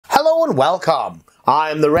Hello and welcome.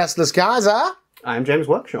 I am the Restless Kaiser. I'm James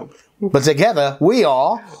Workshop. But together we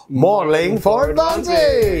are Modelling for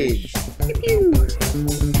Advantage.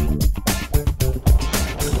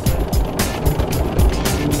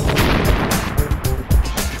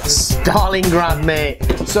 Stalingrad, mate.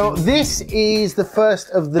 So this is the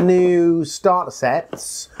first of the new starter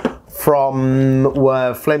sets from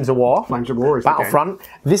Flames of War. Flames of War is Battlefront.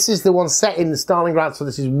 This is the one set in the Stalingrad, so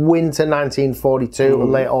this is winter 1942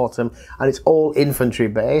 and late autumn, and it's all infantry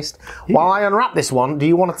based. Yeah. While I unwrap this one, do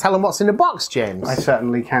you want to tell them what's in the box, James? I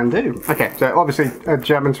certainly can do. Okay, so obviously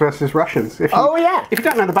Germans versus Russians. If you, if you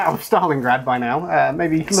don't know the Battle of Stalingrad by now,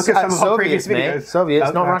 maybe you can look at some of our previous videos.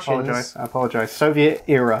 Soviets, not Russians. I apologise. Soviet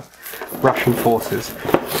era Russian forces.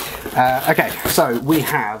 Okay, so we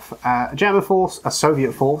have a German force, a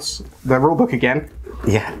Soviet force, the rulebook again.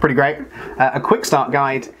 Yeah. Pretty great. A quick start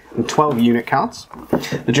guide and 12 unit cards.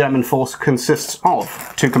 The German force consists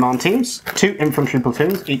of 2 command teams, 2 infantry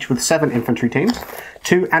platoons, each with 7 infantry teams,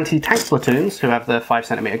 2 anti-tank platoons who have the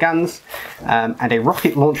 5cm guns, and a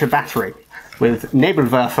rocket launcher battery with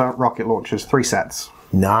Nebelwerfer rocket launchers, 3 sets.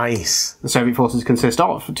 Nice. The Soviet forces consist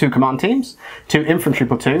of 2 command teams, 2 infantry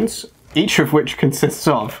platoons, each of which consists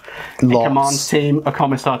of a command team, a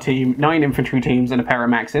commissar team, 9 infantry teams, and a pair of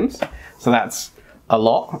Maxims. So that's a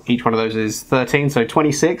lot. Each one of those is 13, so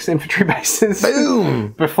 26 infantry bases.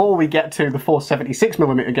 Boom! Before we get to the 4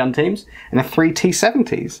 76mm gun teams and the 3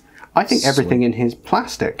 T-70s. I think everything in here is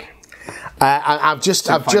plastic. I've just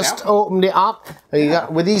opened it up. You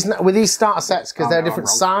got, with these starter sets, because they're different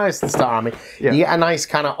size to the Star Army, you get a nice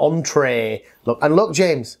kind of entree look. And look,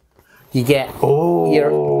 James, you get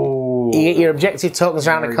your objective tokens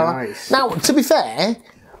around the corner. Nice. Now, to be fair,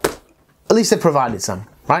 at least they provided some,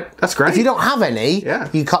 right? That's great. If you don't have any,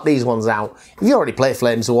 you cut these ones out. If you already play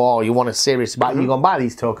Flames of War, you want a serious battle, you go and buy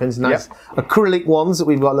these tokens. Nice acrylic ones that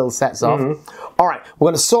we've got little sets of. All right, we're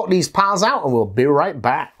going to sort these piles out and we'll be right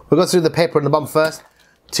back. We'll go through the paper and the bomb first.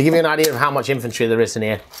 To give you an idea of how much infantry there is in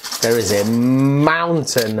here, there is a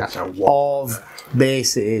mountain of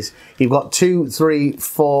bases. You've got 2, 3,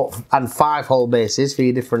 4, and 5 hull bases for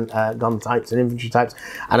your different gun types and infantry types,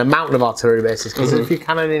 and a mountain of artillery bases, because there's a few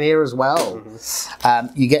cannon in here as well.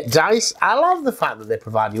 You get dice. I love the fact that they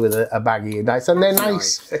provide you with a bag of your dice, and they're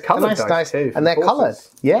nice. They're coloured dice too, and they're coloured.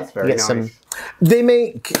 Yeah, that's very nice. They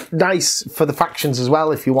make dice for the factions as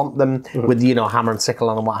well if you want them with, you know, hammer and sickle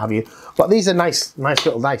on and what have you. But these are nice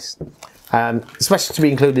little dice, especially to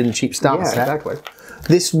be included in a cheap starter set. Exactly.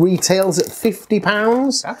 This retails at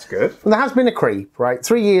 £50. That's good. And there has been a creep, right?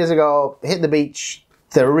 3 years ago, Hit the Beach,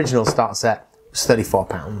 their original starter set was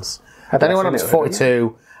 £34. Then it went up to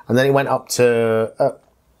 42, and then it went up to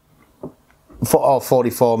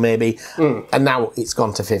 44 maybe, and now it's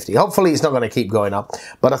gone to 50. Hopefully it's not going to keep going up,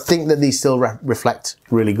 but I think that these still reflect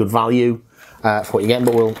really good value for what you get,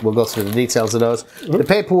 but we'll go through the details of those. The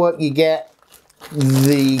paperwork you get,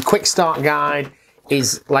 the quick start guide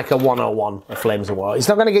is like a 101 of Flames of War. It's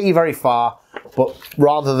not going to get you very far, but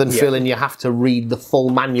rather than feeling you have to read the full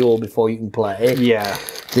manual before you can play,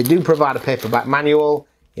 they do provide a paperback manual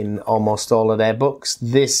in almost all of their books.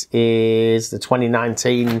 This is the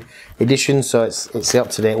 2019 edition, so it's the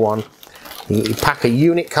up-to-date one. You pack of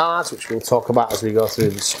unit cards, which we'll talk about as we go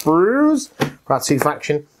through the sprues for our 2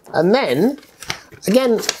 faction. And then,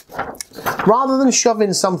 again, rather than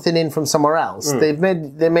shoving something in from somewhere else, they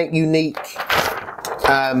make unique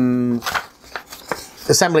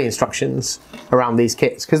assembly instructions around these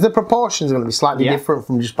kits, because the proportions are going to be slightly different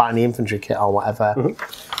from just buying the infantry kit or whatever.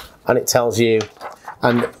 And it tells you.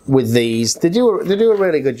 And with these, they do a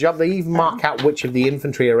really good job. They even mark out which of the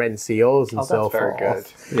infantry are NCOs and so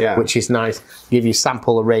forth. Very good. Which is nice. Give you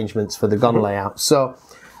sample arrangements for the gun layout. So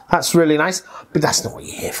that's really nice. But that's not what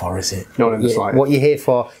you're here for, is it? Not in the slightest. What you're here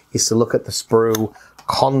for is to look at the sprue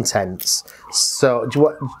contents. So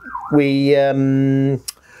we'll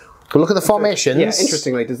look at the formations. Yeah,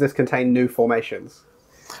 interestingly, does this contain new formations?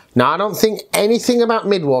 No, I don't think anything about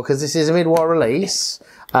mid-war, because this is a mid-war release.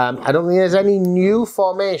 I don't think there's any new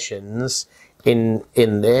formations in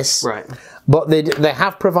this. Right. But they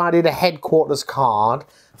have provided a headquarters card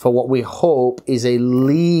for what we hope is a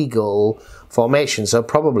legal formation. So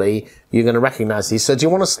probably you're going to recognise these. So do you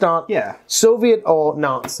want to start Soviet or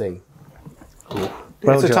Nazi?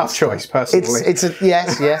 It's a tough choice, personally.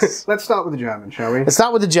 Yes. Let's start with the Germans, shall we? Let's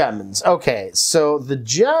start with the Germans. Okay, so the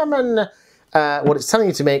German, what it's telling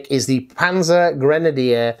you to make is the Panzer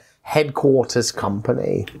Grenadier Headquarters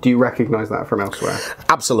Company. Do you recognise that from elsewhere?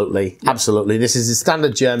 Absolutely, absolutely. This is a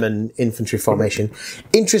standard German infantry formation.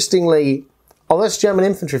 Interestingly, although it's German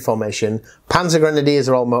infantry formation, Panzer Grenadiers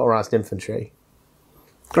are all motorised infantry.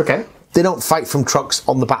 Okay. They don't fight from trucks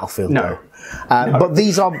on the battlefield. No. No. But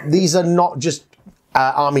these are not just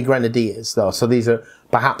army grenadiers, though. So these are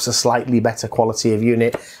perhaps a slightly better quality of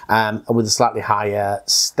unit with a slightly higher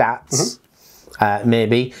stats.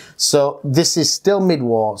 Maybe. So this is still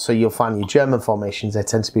mid-war, so you'll find your German formations, they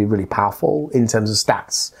tend to be really powerful in terms of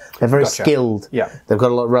stats. They're very skilled. Yeah. They've got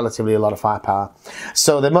relatively a lot of firepower.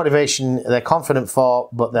 So their motivation, they're confident 4,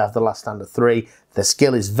 but they have the last stand at 3. Their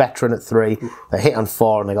skill is veteran at 3. They hit on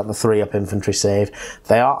 4 and they got the 3-up infantry save.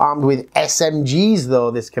 They are armed with SMGs,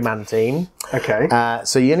 though, this command team. Okay.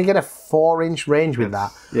 So you only get a 4-inch range with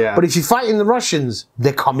that. Yeah. But if you're fighting the Russians,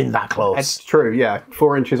 they're coming that close. It's true, yeah.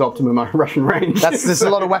 4 inches optimum Russian range. There's a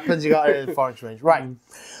lot of weapons you got in 4-inch range. Right.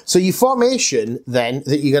 So your formation, then,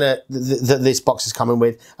 that this box is coming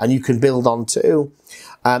with, and you can build on to.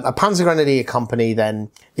 A Panzer Grenadier company,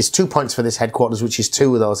 then, is 2 points for this headquarters, which is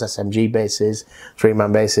 2 of those SMG bases,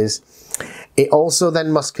 3-man bases. It also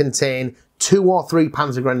then must contain 2 or 3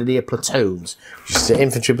 Panzer Grenadier platoons, which is an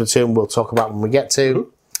infantry platoon we'll talk about when we get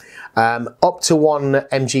to. Up to 1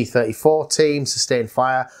 MG34 team, sustained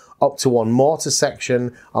fire, up to 1 mortar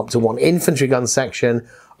section, up to 1 infantry gun section,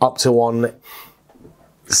 up to 1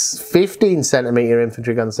 15cm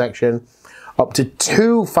infantry gun section, up to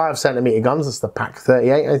 2 5cm guns, that's the PaK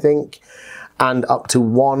 38, I think, and up to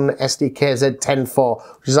 1 SDKZ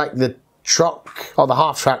 10-4, which is like the truck or the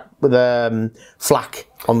half track with a flak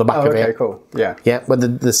on the back of it. Okay, cool. Yeah. Yeah, where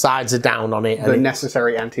the sides are down on it. The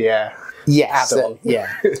necessary anti-air. Yes,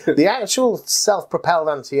 yeah. The actual self-propelled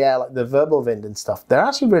anti-air, like the Verbal Wind and stuff, they're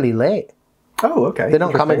actually really late. Oh, okay. They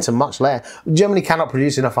don't come into much later. Germany cannot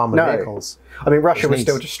produce enough armoured vehicles. I mean, Russia was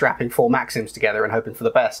still just strapping 4 Maxims together and hoping for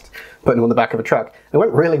the best, putting them on the back of a truck. It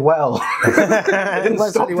went really well. It didn't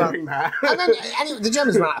stop doing that. And then anyway, the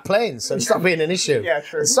Germans ran out of planes, so it stopped being an issue. Yeah,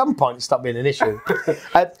 true. At some point, it stopped being an issue.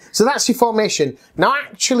 So that's your formation. Now,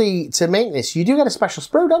 actually, to make this, you do get a special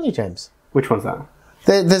sprue, don't you, James? Which one's that?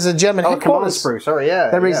 There's a German headquarters. Command sprue, sorry,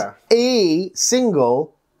 yeah. There is a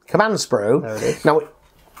single command sprue. There it is.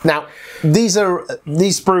 Now, these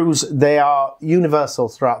sprues, they are universal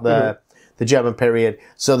throughout the German period,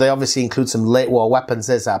 so they obviously include some late war weapons.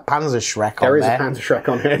 There's a Panzerschreck on there. There is a Panzerschreck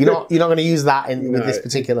on here. You're not going to use that with this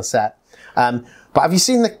particular set. But have you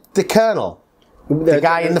seen the Colonel? The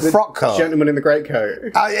guy in the frock coat. Gentleman in the great coat.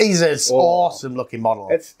 He's an awesome looking model.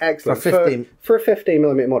 It's excellent. For a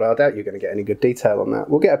 15mm model, I doubt you're going to get any good detail on that.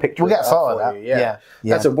 We'll get a picture. We'll get a photo of that. Yeah.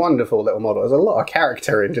 That's a wonderful little model. There's a lot of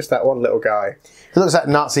character in just that one little guy. He looks like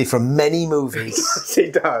Nazi from many movies.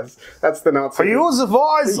 He does. That's the Nazi. For you, the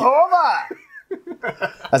voice over.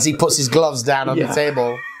 As he puts his gloves down on the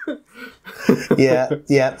table. He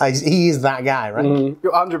is that guy, right?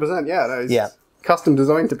 100%, yeah. Custom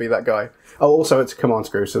designed to be that guy. Oh, also it's a command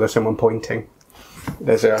screw, so there's someone pointing.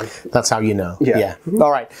 That's how you know. Yeah. All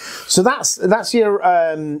right. So that's your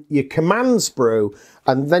command sprue,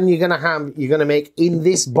 and then you're gonna make in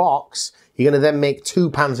this box. You're gonna then make 2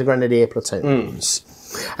 Panzer Grenadier platoons.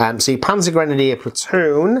 So your Panzer Grenadier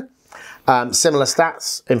platoon, similar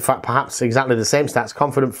stats. In fact, perhaps exactly the same stats.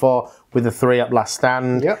 Confident 4 with a 3-up last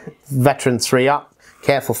stand. Yep. Veteran 3-up.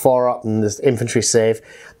 Careful 4-up, and there's infantry save.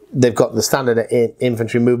 They've got the standard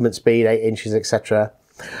infantry movement speed, 8 inches, etc.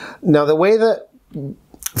 Now, the way that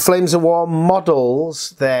Flames of War models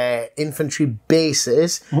their infantry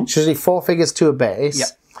bases, it's usually 4 figures to a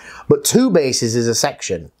base, but 2 bases is a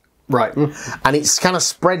section. Right. And it's kind of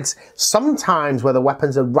spreads sometimes where the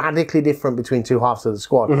weapons are radically different between 2 halves of the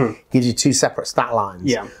squad. Gives you 2 separate stat lines.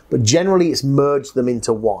 Yeah. But generally it's merged them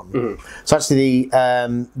into 1. So actually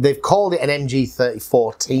they've called it an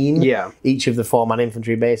MG34 team. Yeah. Each of the 4-man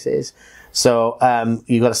infantry bases. So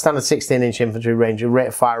you've got a standard 16-inch infantry range, a rate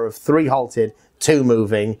of fire of 3 halted, 2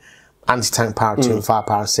 moving, anti-tank power 2 and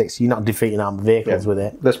firepower 6. You're not defeating armored vehicles with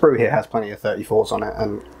it. The sprue here has plenty of 34s on it,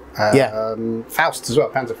 and Fausts as well,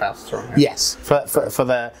 Panzer Fausts are on here. Yes, for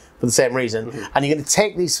the same reason. And you're going to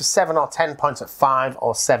take these for 7 or 10 points at 5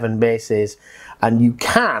 or 7 bases, and you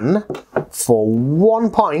can, for 1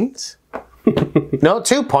 point, no,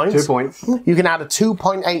 2 points. 2 points. You can add a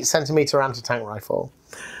 2.8cm anti-tank rifle.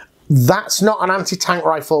 That's not an anti-tank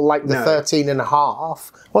rifle like the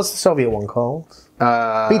 13.5. What's the Soviet one called?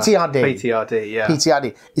 PTRD. PTRD, yeah.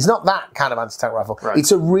 PTRD. It's not that kind of anti-tank rifle. Right.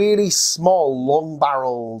 It's a really small,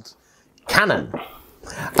 long-barreled cannon.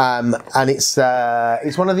 And it's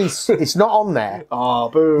one of these. It's not on there. Oh,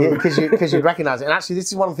 boom! Because you'd recognise it. And actually,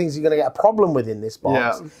 this is one of the things you're going to get a problem with in this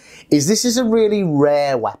box. Is this is a really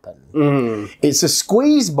rare weapon. It's a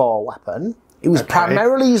squeeze bore weapon. It was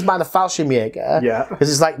primarily used by the Fallschirmjäger.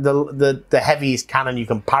 Because it's like the heaviest cannon you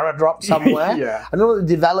can paradrop somewhere. I don't know what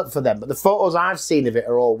they developed for them, but the photos I've seen of it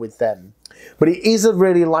are all with them. but it is a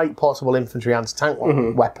really light portable infantry anti-tank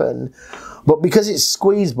weapon. But because it's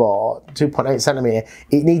squeeze bore, 2.8 centimeter,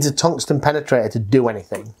 it needs a tungsten penetrator to do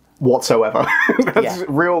anything whatsoever. That's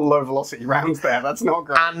real low velocity rounds there. That's not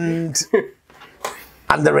great.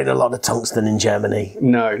 And there ain't a lot of tungsten in Germany.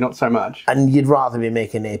 No, not so much. And you'd rather be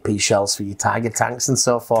making AP shells for your Tiger tanks and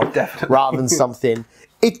so forth, Definitely. rather than something.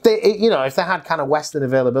 If they had kind of Western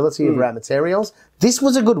availability of rare materials, this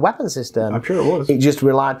was a good weapon system. I'm sure it was. It just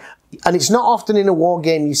relied, and it's not often in a war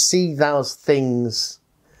game you see those things.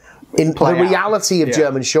 In the reality of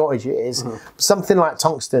German shortages, something like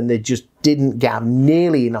tungsten, they just didn't get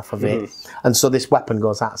nearly enough of it, and so this weapon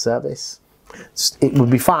goes out of service. It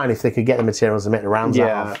would be fine if they could get the materials and make the rounds out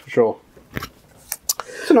of. Yeah, for sure.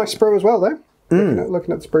 It's a nice sprue as well, though.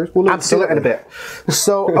 Looking at the sprues. We'll look at it in a bit.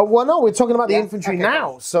 So, well, no, we're talking about the infantry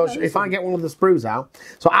now. So, if I get one of the sprues out.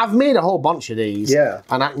 So, I've made a whole bunch of these. Yeah.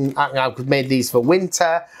 And I've made these for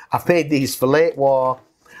winter. I've made these for late war.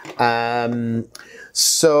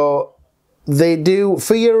 So, they do,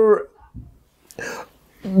 for your...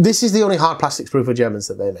 This is the only hard plastic sprue for Germans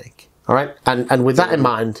that they make. All right? And with that in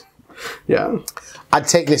mind... Yeah, I'd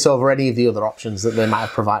take this over any of the other options that they might have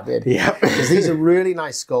provided. Yeah, because these are really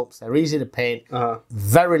nice sculpts. They're easy to paint.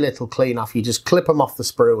 Very little clean off. You just clip them off the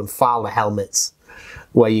sprue and file the helmets,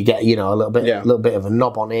 where you get a little bit of a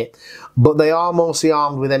knob on it. But they are mostly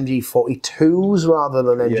armed with MG42s rather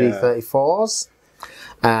than MG34s.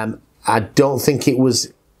 I don't think it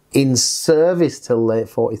was in service till late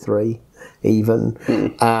 43,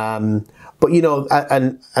 even. But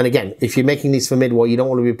and again, if you're making these for mid-war, you don't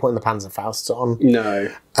want to be putting the Panzerfausts on. No.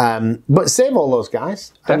 But save all those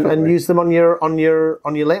guys and use them on your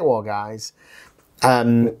late war guys.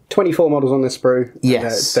 24 models on this sprue.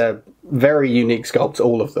 Yes, they're very unique sculpts.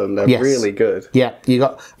 All of them. They're really good. Yeah,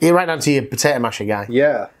 you're right down to your potato masher guy.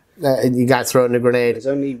 Yeah. You guy throwing a grenade. There's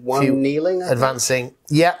only one kneeling. Advancing.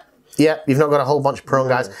 Yeah. Yeah, you've not got a whole bunch of prone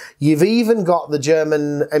guys. You've even got the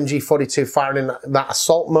German MG42 firing in that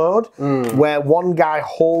assault mode, where one guy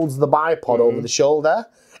holds the bipod over the shoulder,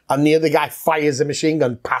 and the other guy fires a machine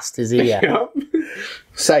gun past his ear.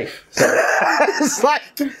 Safe. It's like,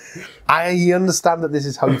 I understand that this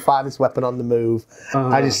is how you fire this weapon on the move.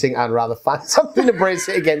 I just think I'd rather find something to brace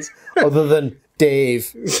it against other than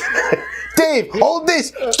Dave. Dave, hold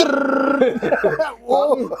this!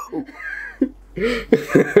 Whoa.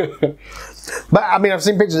 But I mean, I've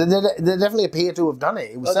seen pictures. They definitely appear to have done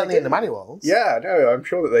it. It was certainly in the manuals. Yeah, no, I'm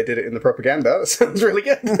sure that they did it in the propaganda. That sounds really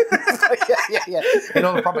good. yeah. In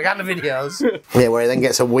all the propaganda videos. Yeah, where he then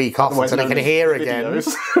gets a week off until he can hear again.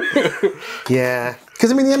 Yeah.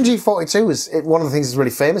 Because I mean, the MG42 is one of the things it's really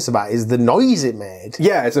famous about is the noise it made.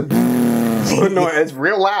 Yeah, it's a noise. It's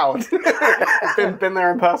real loud. I've been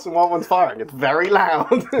there in person while one's firing. It's very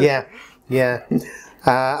loud. Yeah.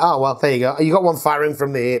 Oh, well, there you go. You got one firing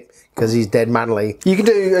from the hip because he's dead manly. You can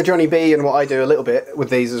do a Johnny B and what I do a little bit with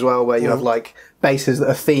these as well, where you have like bases that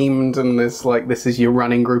are themed and there's like, this is your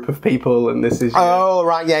running group of people and this is your, oh,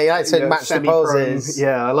 right, yeah, you like to match the poses.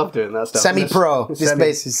 Yeah, I love doing that stuff. Semi-pro. This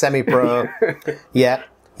base is semi-pro. Yeah.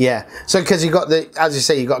 So, because you got as you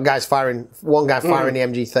say, you got guys firing, one guy firing the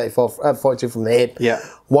MG42 from the hip. Yeah.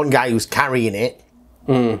 One guy who's carrying it.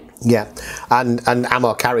 Yeah, and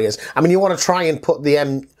ammo carriers. I mean, you want to try and put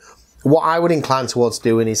what I would incline towards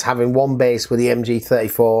doing is having one base with the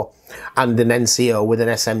MG34 and an NCO with an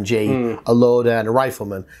SMG, a loader and a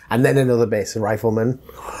rifleman, and then another base of riflemen.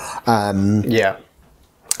 Yeah.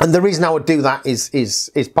 And the reason I would do that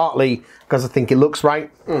is partly because I think it looks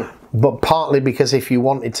right, but partly because if you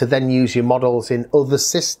wanted to then use your models in other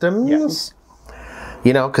systems.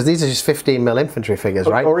 You know, because these are just 15mm infantry figures,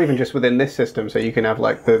 right? Or even just within this system, so you can have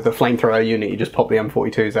like the flamethrower unit, you just pop the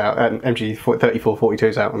M42s out, MG34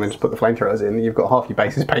 42s out, and then just put the flamethrowers in, and you've got half your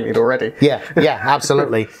bases painted already. Yeah,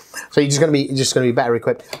 absolutely. So you're just going to be better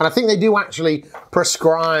equipped. And I think they do actually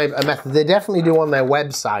prescribe a method. They definitely do on their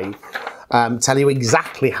website, tell you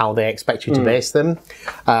exactly how they expect you to base them.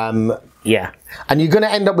 Yeah. And you're going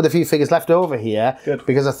to end up with a few figures left over here. Good.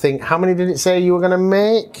 Because I think, how many did it say you were going to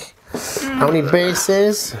make? How many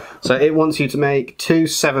bases? So it wants you to make 2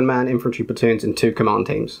 7-man infantry platoons and 2 command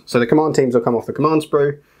teams. So the command teams will come off the command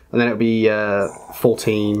sprue, and then it'll be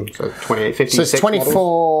 14, so 28, 56 So it's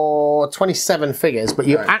 24, models. 27 figures, but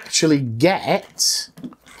you actually get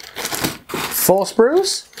 4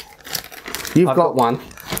 sprues? I've got 1.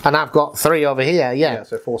 And I've got 3 over here, Yeah,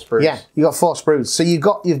 so 4 sprues. Yeah, you got 4 sprues. So you've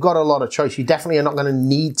got a lot of choice. You definitely are not going to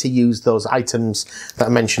need to use those items that I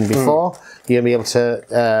mentioned before. You're going to be able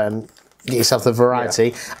to get yourself the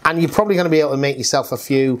variety. And you're probably going to be able to make yourself a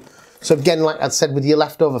few. So again, like I said, with your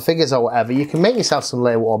leftover figures or whatever, you can make yourself some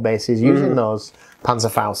layer war bases using those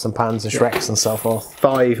Panzerfaust and Panzerschrecks and so forth.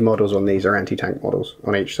 5 models on these are anti-tank models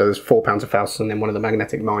on each. So there's 4 Panzerfausts and then one of the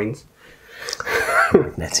magnetic mines.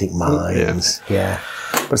 Magnetic mines, yeah.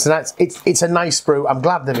 But so it's a nice sprue. I'm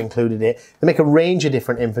glad they've included it. They make a range of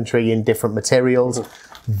different infantry in different materials.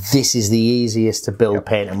 This is the easiest to build,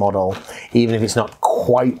 paint a model, even if it's not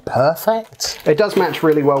quite perfect. It does match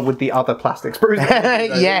really well with the other plastic sprues.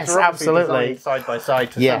 Yes, absolutely. Side by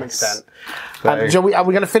side to some extent. So are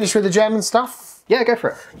we going to finish with the German stuff? Yeah, go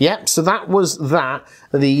for it. Yep, so that was that.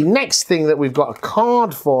 The next thing that we've got a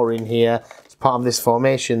card for in here, as part of this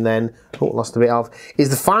formation then, lost a bit of, is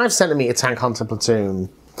the 5cm tank hunter platoon.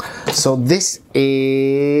 So this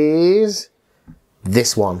is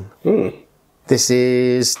this one. This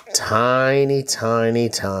is tiny, tiny,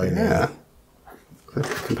 tiny. Yeah.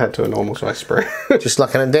 Compared to a normal size sprue. Just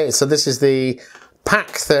looking at it. So this is the Pack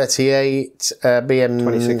 38 BM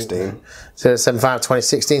 2016. So 75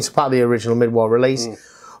 2016. So part of the original mid-war release.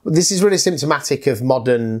 This is really symptomatic of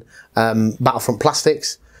modern Battlefront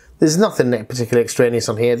plastics. There's nothing particularly extraneous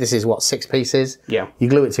on here. This is what, 6 pieces? Yeah. You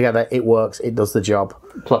glue it together, it works, it does the job.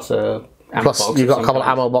 Plus a ammo Plus, box you've got a couple of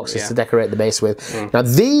ammo boxes to decorate the base with. Now,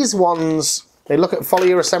 these ones, they follow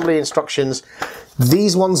your assembly instructions.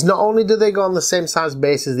 These ones, not only do they go on the same size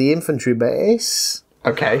base as the infantry base,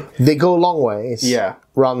 okay, they go long ways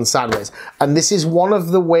rather than sideways. And this is one of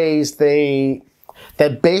the ways their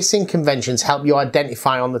basing conventions help you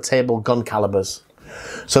identify on the table gun calibers.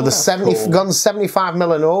 So the guns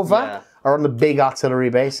 75mm and over are on the big artillery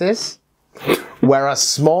bases, whereas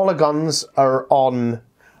smaller guns are on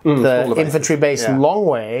the infantry base long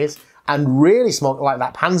ways, and really small, like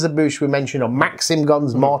that Panzerbusch we mentioned, or Maxim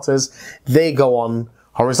guns, mortars, they go on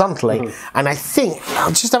horizontally. And I think,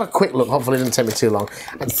 I'll just have a quick look, hopefully it doesn't take me too long.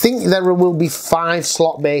 I think there will be 5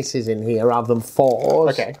 slot bases in here rather than 4.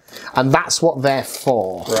 Okay. And that's what they're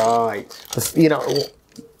for. Right. You know,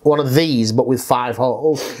 one of these, but with 5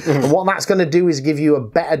 holes. And what that's going to do is give you a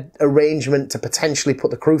better arrangement to potentially put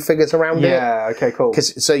the crew figures around it. Yeah, okay, cool.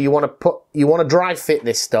 So you want to dry fit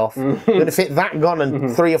this stuff. You're going to fit that gun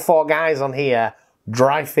and 3 or 4 guys on here,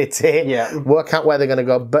 dry fit it, work out where they're going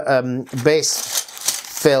to go, base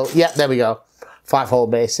fill, there we go. 5-hole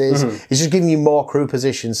bases. It's just giving you more crew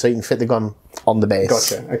positions so you can fit the gun on the base.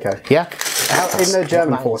 Gotcha, okay. Yeah? In the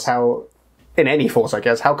German force, in any force, I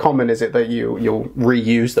guess, how common is it that you'll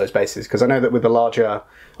reuse those bases? Because I know that with the larger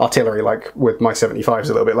artillery, like with my 75s a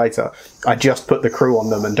little bit later, I just put the crew on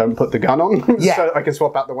them and don't put the gun on. Yeah. So I can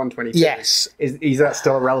swap out the 122. Yes. Is that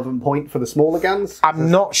still a relevant point for the smaller guns?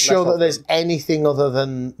 I'm not sure that there's anything other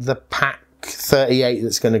than the Pack 38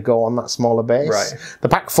 that's going to go on that smaller base. Right. The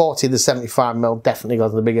Pack 40, the 75mm, definitely goes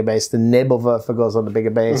on the bigger base. The Nebelwerfer goes on the bigger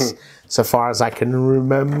base, so far as I can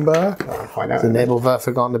remember. I'll find out. The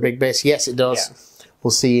Nebelwerfer go on the big base. Yes, it does. Yeah. We'll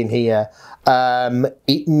see in here.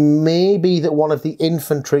 It may be that one of the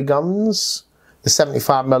infantry guns, the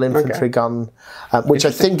 75mm infantry gun, which I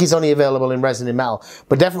think is only available in resin and metal,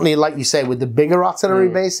 but definitely, like you say, with the bigger artillery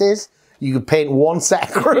bases, you could paint one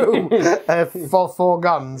set of crew for 4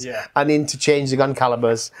 guns and interchange the gun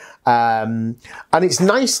calibers. And it's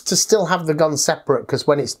nice to still have the gun separate, because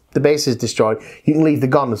when the base is destroyed, you can leave the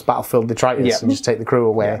gun as battlefield detritus and just take the crew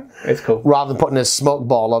away. Yeah, it's cool. Rather than putting a smoke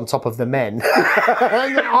ball on top of the men. They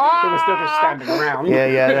were still just standing around.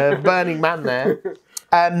 Yeah, Burning Man there.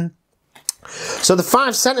 So the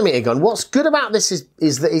 5cm gun, what's good about this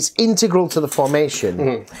is that it's integral to the formation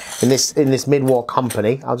in this mid-war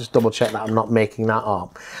company. I'll just double check that I'm not making that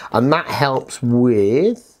up. And that helps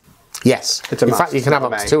with, yes, it's a in fact you can have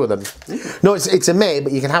up to 2 of them. No, it's a May,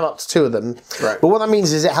 but you can have up to 2 of them. Right. But what that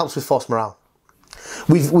means is it helps with force morale.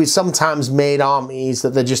 We've sometimes made armies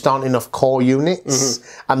that there just aren't enough core units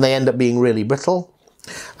and they end up being really brittle.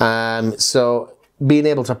 So being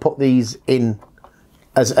able to put these in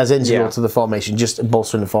as integral to the formation, just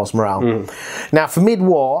bolstering the force morale. Now, for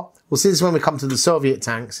mid-war, we'll see this when we come to the Soviet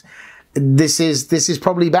tanks. This is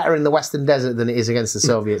probably better in the Western Desert than it is against the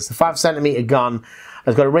Soviets. The 5cm gun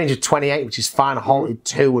has got a range of 28, which is fine, a halted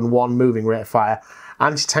 2 and 1 moving rate of fire.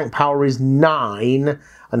 Anti-tank power is 9,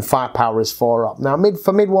 and firepower is 4 up. Now,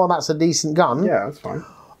 for mid-war, that's a decent gun. Yeah, that's fine.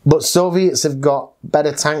 But Soviets have got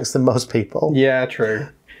better tanks than most people. Yeah, true.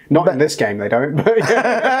 Not in this game, they don't. But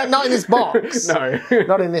not in this box. No.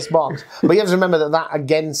 Not in this box. But you have to remember that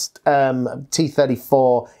against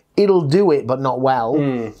T-34, it'll do it, but not well.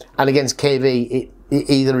 And against KV, it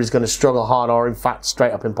either is going to struggle hard or, in fact,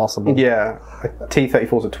 straight up impossible. Yeah.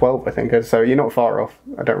 T-34's a 12, I think. So you're not far off.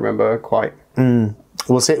 I don't remember quite.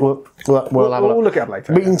 We'll see. We'll have a look. We'll look at it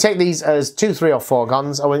later. But you can take these as 2, 3, or 4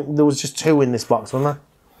 guns. I mean, there was just 2 in this box, wasn't there?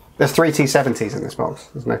 There's 3 T70s in this box.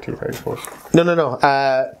 There's no T34s. No.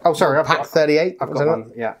 Oh, sorry. Pack 38. I've got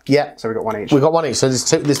one. Yeah. Yeah. So we got one each. We got one each. So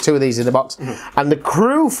there's two of these in the box, and the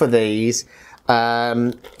crew for these.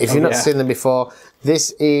 If you've not seen them before,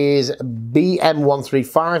 this is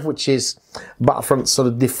BM135, which is Battlefront sort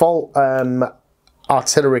of default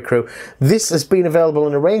artillery crew. This has been available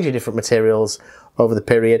in a range of different materials over the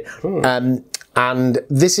period. And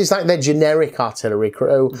this is like their generic artillery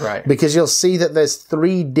crew. Right. Because you'll see that there's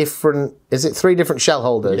 3 different shell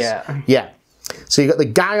holders? Yeah. Yeah. So you've got the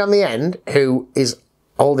guy on the end who is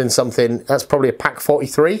holding something, that's probably a Pack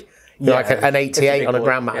 43. Yeah, like an 88 on a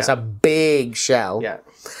ground mat. Yeah. It's a big shell. Yeah.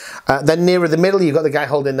 Then nearer the middle, you've got the guy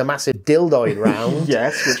holding the massive dildoid round.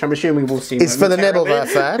 Yes, which I'm assuming we'll see. It's for the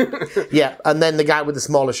Nebelwerfer. Yeah, and then the guy with the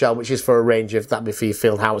smaller shell, which is for a range of, that'd be for your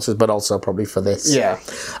field howitzers, but also probably for this. Yeah.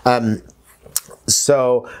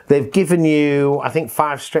 So they've given you, I think,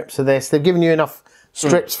 5 strips of this. They've given you enough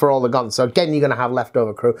strips for all the guns. So again, you're going to have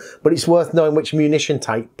leftover crew, but it's worth knowing which munition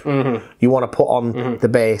type you want to put on the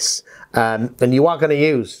base. And you are going to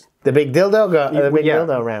use the big dildo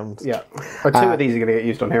dildo round. Yeah. 2 of these are going to get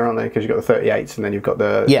used on here, aren't they? Because you've got the 38s and then you've got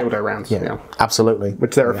the dildo rounds. Yeah, absolutely.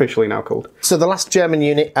 Which they're officially now called. So the last German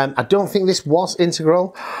unit, I don't think this was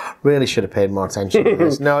integral. Really should have paid more attention to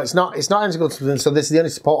this. No, it's not integral to them. So this is the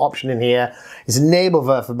only support option in here. It's a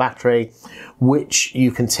Nebelwerfer battery, which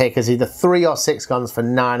you can take as either 3 or 6 guns for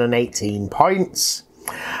 9 and 18 points.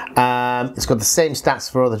 It's got the same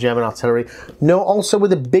stats for other German artillery. No, also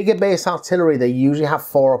with a bigger base artillery, they usually have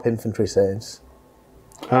 4-up infantry saves.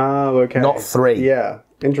 Oh, okay. Not 3. Yeah,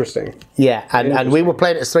 interesting. Yeah, and we were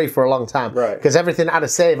playing it as 3 for a long time. Right. Because everything had a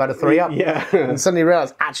save, had a 3-up. Yeah. And suddenly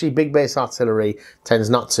realised, actually, big base artillery tends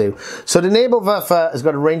not to. So the Nebelwerfer has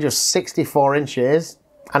got a range of 64 inches,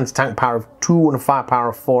 anti-tank power of 2 and a firepower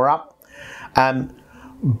of 4-up.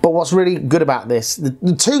 But what's really good about this,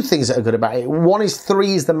 the 2 things that are good about it, one is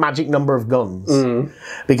 3 is the magic number of guns.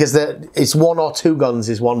 Because it's 1 or 2 guns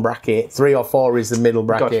is one bracket, 3 or 4 is the middle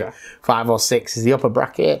bracket, Gotcha. 5 or 6 is the upper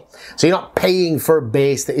bracket. So you're not paying for a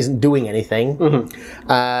base that isn't doing anything.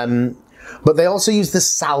 But they also use the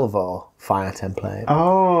salvo fire template.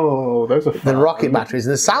 Oh, those are fun. The rocket batteries.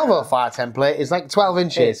 And the salvo fire template is like 12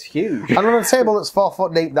 inches. It's huge. And on a table that's 4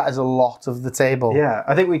 foot deep, that is a lot of the table. Yeah,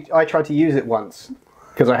 I think I tried to use it once.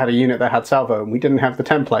 Because I had a unit that had salvo and we didn't have the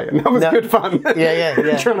template, and that was good fun. Yeah.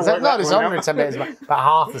 Trying to work that it's one only a out. template, it's about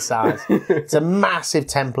half the size. It's a massive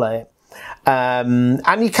template. And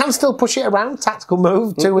you can still push it around, tactical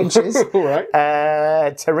move, 2 inches.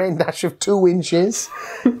 Right. Terrain dash of 2 inches.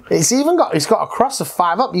 It's got a cross of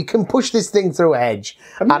 5 up. You can push this thing through a hedge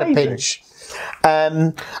at a pinch.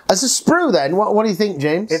 As a sprue then, what do you think,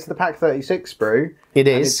 James? It's the Pack 36 sprue. It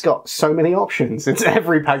is. And it's got so many options. It's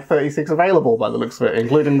every Pack 36 available by the looks of it,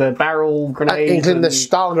 including the barrel grenade. Including the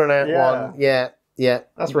Stalingrad one. Yeah.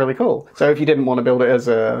 That's really cool. So if you didn't want to build it as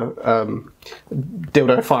a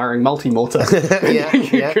dildo firing multi-mortar, you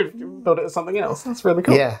could build it as something else. That's really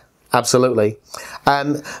cool. Yeah, absolutely.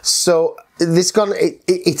 So this gun,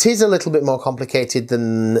 it is a little bit more complicated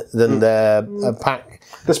than the pack.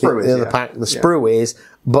 The sprue is. The sprue is,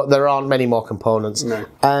 but there aren't many more components. No.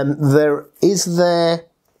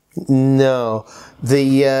 No.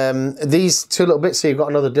 These 2 little bits, so you've got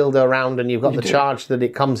another dildo round and you've got the charge that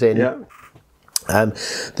it comes in. Yeah.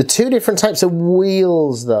 The 2 different types of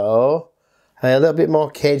wheels, though, are a little bit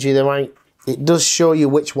more cagey. It does show you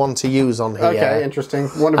which one to use on here. Okay, interesting.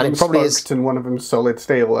 One of them smoked and one of them solid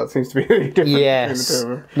steel. That seems to be really different. Yes. Between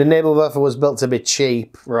the 2 of them. The Nebelwerfer was built to be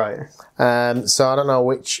cheap. Right. So I don't know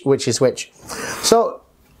which is which. So,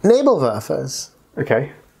 Nebelwerfers.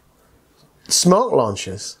 Okay. Smoke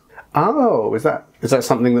launchers. Oh, is that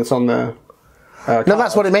something that's on the... No,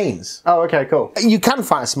 that's what it means. Oh, okay, cool. You can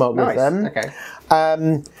fire smoke with them. Okay.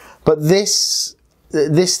 But this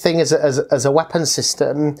thing as a weapon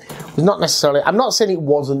system was not necessarily... I'm not saying it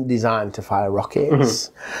wasn't designed to fire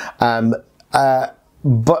rockets. But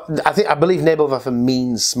I believe Nebelwerfer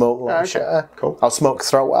means smoke launcher. Okay. Cool. Or smoke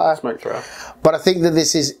thrower. Smoke thrower. But I think that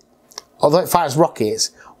this is... Although it fires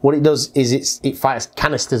rockets, what it does is it fires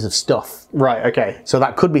canisters of stuff. Right, okay. So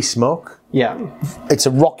that could be smoke. Yeah. It's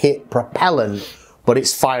a rocket propellant, but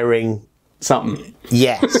it's firing... Something.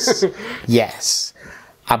 Yes. Yes.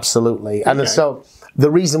 Absolutely. And so the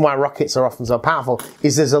reason why rockets are often so powerful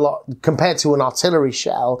is there's a lot, compared to an artillery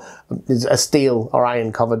shell, a steel or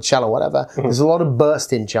iron covered shell or whatever, there's a lot of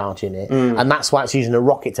bursting charge in it. And that's why it's using a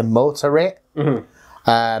rocket to motor it.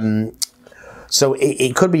 So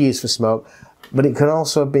it could be used for smoke. But it could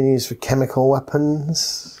also have been used for chemical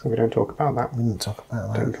weapons. We don't talk about that. We didn't talk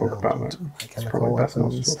about that. Don't talk about that. Chemical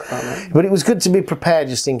weapons. Talk about that. But it was good to be prepared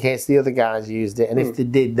just in case the other guys used it. And if they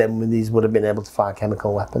did, then these would have been able to fire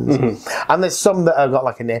chemical weapons. And there's some that have got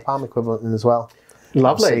like a napalm equivalent in as well.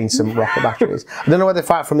 Lovely. I've seen some rocket batteries. I don't know where they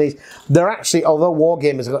fire from these. They're actually, although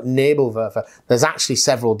wargamers have got Nebelwerfer, there's actually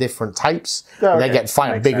several different types. Oh, They get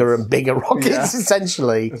fired bigger and bigger rockets,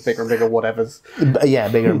 essentially. Bigger and bigger whatevers. Yeah,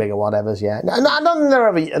 bigger and bigger whatevers, yeah. No, I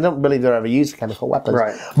don't believe they're ever used for chemical weapons.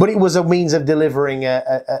 Right. But it was a means of delivering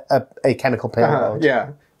a chemical payload.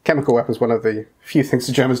 Yeah. Chemical weapons, one of the few things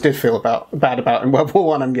the Germans did feel bad about in World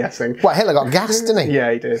War I, I'm guessing. Well, Hitler got gassed, didn't he?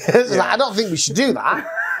 Yeah, he did. Like, I don't think we should do that.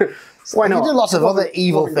 Why not? You do lots of other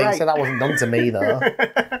evil things, so that wasn't done to me, though.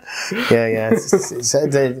 yeah. It's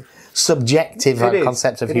a subjective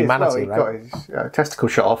concept of humanity, right? He got his testicle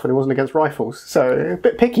shot off, and it wasn't against rifles. So a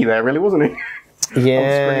bit picky there, really, wasn't he?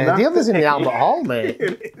 Yeah, the other's in the Albert Hall, mate.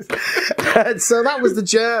 So that was the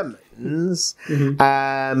Germans.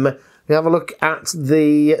 We have a look at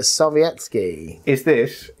the Sovietsky. Is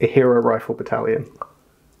this a hero rifle battalion?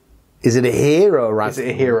 Is it a hero rifle? Is it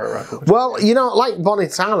a hero rifle? Well, you know, like Bonnie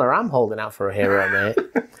Tyler, I'm holding out for a hero, mate.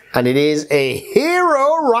 And it is a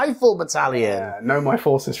hero rifle battalion. Know my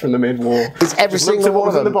forces from the mid-war. Is every single one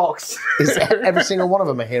of them in the box? Is every single one of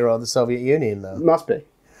them a hero of the Soviet Union, though? Must be.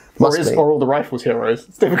 Must be. Or all the rifles heroes.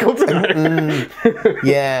 It's difficult to know.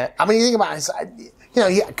 Yeah. I mean, you think about it, you know,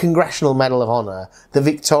 you get a Congressional Medal of Honor, the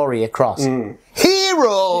Victoria Cross.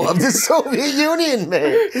 Hero of the Soviet Union,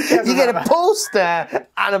 mate. You get a poster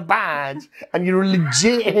and a badge, and you're a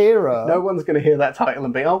legit hero. No one's going to hear that title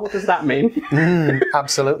and be, oh, what does that mean?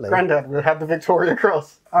 Absolutely. Granddad, we had the Victoria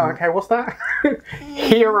Cross. Oh, okay, what's that?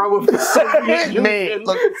 Hero of the Soviet Union. Mate,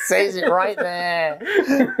 look, it says it right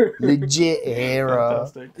there. Legit hero.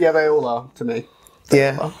 Fantastic. Yeah, they all are, to me.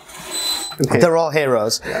 Yeah. They're all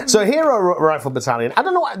heroes. Yeah. So Hero Rifle Battalion, I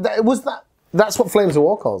don't know, was that... That's what Flames of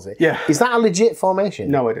War calls it. Yeah. Is that a legit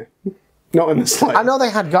formation? No idea. Not in the slightest. I know they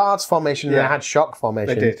had Guards formation and they had Shock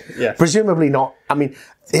formation. They did, yes. Presumably not. I mean,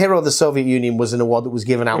 Hero of the Soviet Union was an award that was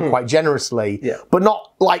given out quite generously, but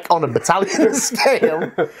not like on a battalion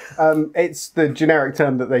scale. It's the generic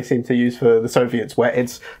term that they seem to use for the Soviets, where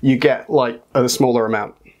you get like a smaller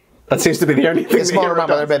amount. That seems to be the only thing. A smaller amount,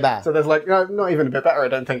 but they're a bit better. So there's like, no, not even a bit better, I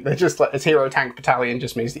don't think. They're just like, it's Hero Tank Battalion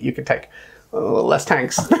just means that you can take less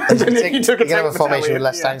tanks. You can have a formation with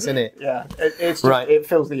less tanks in it. Yeah, it's just, it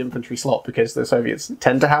fills the infantry slot because the Soviets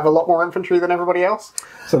tend to have a lot more infantry than everybody else.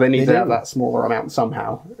 So they need to have that smaller amount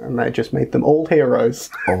somehow. And they just made them all heroes.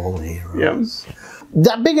 All heroes. Yeah.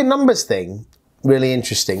 That bigger numbers thing, really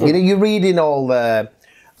interesting. You know, you read in all the...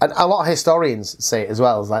 And a lot of historians say it as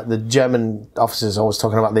well. It's like the German officers always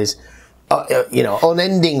talking about these, you know,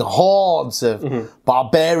 unending hordes of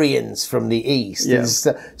barbarians from the east. Yeah. This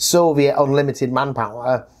Soviet unlimited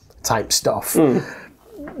manpower type stuff.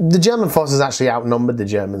 The German forces actually outnumbered the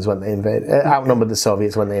Germans when they invaded. Outnumbered the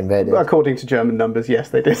Soviets when they invaded. According to German numbers, yes,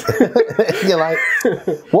 they did. You're like,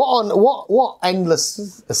 what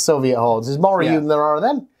endless Soviet hordes? There's more of you than there are of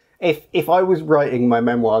them. If I was writing my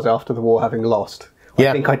memoirs after the war, having lost.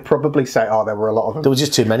 I think I'd probably say, there were a lot of them. There was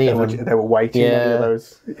just too many of them. There were way too many of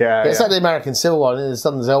those. It's like the American Civil War. The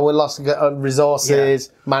Southerners, we lost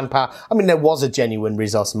resources, manpower. I mean, there was a genuine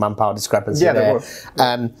resource and manpower discrepancy there. There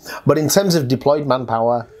was. But in terms of deployed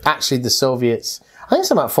manpower, actually the Soviets, I think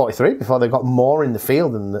it's about 43 before they got more in the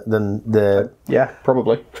field than the... Yeah,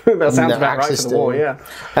 probably. That sounds about right for the war,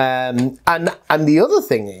 And the other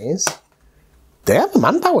thing is, they have a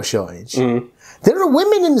manpower shortage. There are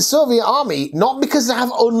women in the Soviet army, not because they have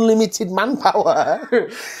unlimited manpower.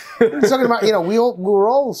 We're talking about, you know, we were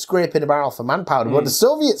all scraping a barrel for manpower, but the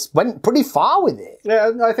Soviets went pretty far with it.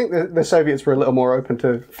 Yeah, I think the Soviets were a little more open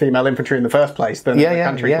to female infantry in the first place than the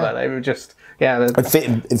countries where they were just,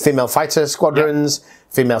 female fighter squadrons,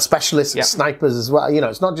 female specialists, snipers as well. You know,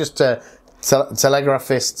 it's not just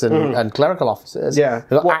telegraphists and clerical officers. Yeah.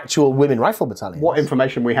 They've got actual women rifle battalions. What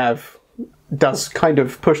information we have does kind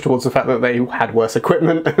of push towards the fact that they had worse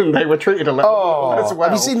equipment and they were treated a little as well.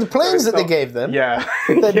 Have you seen the planes that they gave them? Yeah. I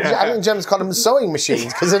think the Germans called them sewing machines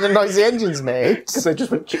because of the noise the engines made. Because they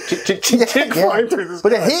just went chick, chick, chick, chick, chick flying through the sky. But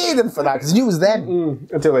they hated them for that because they knew it was them.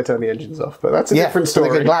 Until they turned the engines off. But that's a different story.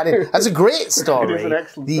 So they could glide in. That's a great story. It is an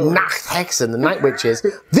excellent story. The Nachthexen, the Night Witches,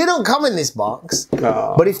 they don't come in this box.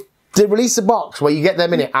 But they release a box where you get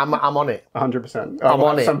them in it, I'm on it. 100%. I'm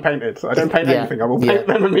on it. Some painted. I don't paint anything. I will paint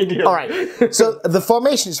them immediately. All right. So the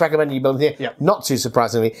formation it's recommended you build here, not too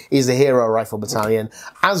surprisingly, is the Hero Rifle Battalion.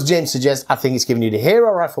 As James suggests, I think it's giving you the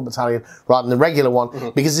Hero Rifle Battalion rather than the regular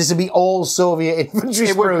one because this would be all Soviet infantry.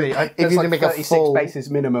 It would be. If you like make a 36 full bases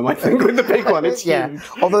minimum, I think, with the big one. It's huge.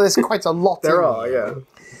 Although there's quite a lot. There are, yeah.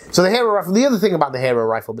 So the Hero Rifle. The other thing about the Hero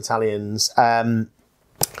Rifle Battalions.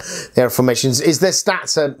 Their formations is their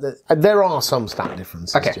stats. There are some stat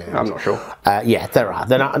differences. Okay, James. I'm not sure. Yeah, there are.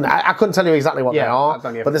 They're not, I couldn't tell you exactly what they are,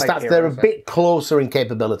 but the stats they're a bit closer in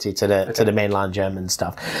capability to the mainline German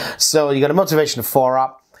stuff. So you got a motivation of 4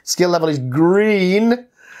 up. Skill level is green,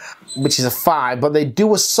 which is a 5, but they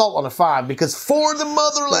do assault on a 5 because for the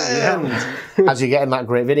motherland, as you get in that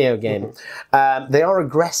great video game. They are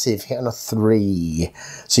aggressive, hitting a 3.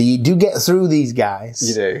 So you do get through these guys.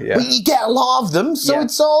 You do, yeah. But you get a lot of them, so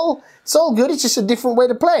it's all good. It's just a different way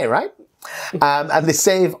to play, right? And they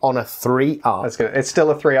save on a 3 up. That's good. It's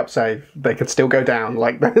still a 3 up save. They could still go down.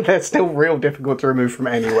 Like they're still real difficult to remove from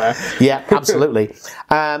anywhere. Yeah, absolutely.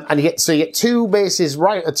 And you get 2 bases,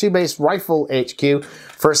 a 2 base rifle HQ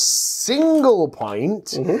for a single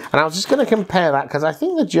point. And I was just going to compare that because I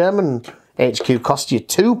think the German HQ cost you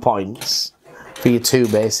 2 points for your 2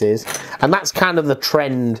 bases, and that's kind of the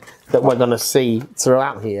trend that we're going to see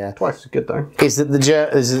throughout here. Twice as good though. Is that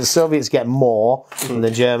the Soviets get more and the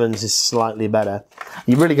Germans is slightly better.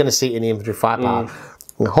 You're really going to see it in the infantry firepower.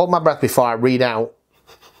 Hold my breath before I read out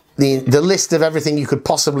the list of everything you could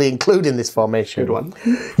possibly include in this formation. Good one.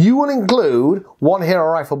 You will include 1 Hero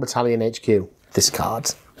Rifle Battalion HQ. This card.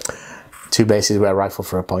 2 bases with a rifle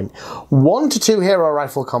for a point. 1 to 2 Hero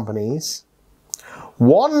Rifle Companies.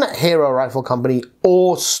 1 Hero Rifle Company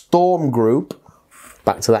or Storm Group.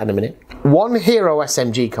 Back to that in a minute. 1 Hero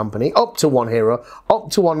SMG Company, up to 1 Hero, up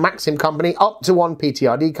to 1 Maxim Company, up to 1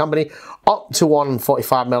 PTRD Company, up to 1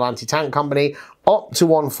 45mm anti-tank company, up to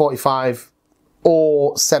 1 45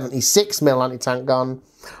 or 76mm anti-tank gun,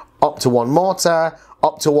 up to 1 mortar,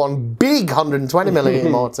 up to 1 big 120mm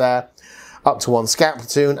mortar, up to 1 scout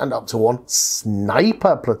platoon, and up to 1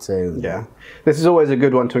 sniper platoon. Yeah. This is always a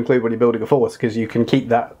good one to include when you're building a force because you can keep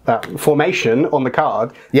that formation on the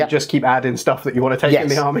card. You just keep adding stuff that you want to take in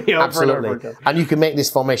the army over absolutely. and over again. And you can make this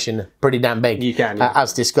formation pretty damn big. You can, yeah.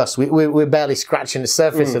 As discussed. We're barely scratching the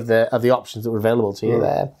surface of the options that were available to you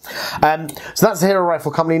there. So that's the Hero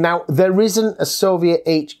Rifle Company. Now, there isn't a Soviet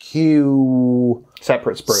HQ...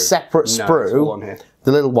 Separate sprue. Separate sprue. It's all on here.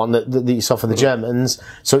 The little one that you saw for the Germans.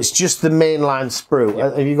 So it's just the mainline sprue.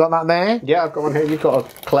 Have you got that there? Yeah, I've got one here. You've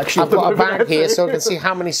got a collection. I've got a bag here so I can see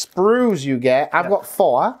how many sprues you get. I've got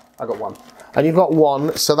 4. I've got 1. And you've got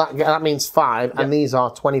 1, so that means 5. And these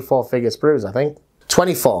are 24 figure sprues, I think.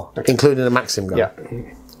 24, including the Maxim gun. Yeah.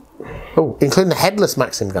 Oh, including the headless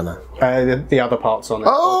Maxim gunner. The other parts on it.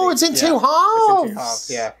 Oh, it's in 2 halves. It's in 2 halves.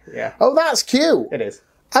 Yeah, yeah. Oh, that's cute. It is.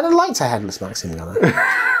 I'd have liked a headless Maxim gunner.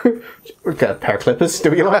 We've got a pair of clippers.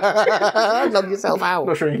 Do you like? Knock yourself out.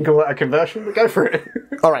 Not sure you can call that a conversion, but go for it.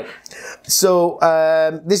 All right. So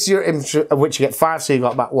this is your infantry, of which you get 5. So you've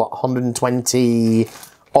got about, 120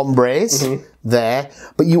 hombres there.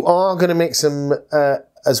 But you are going to make some,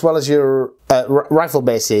 as well as your rifle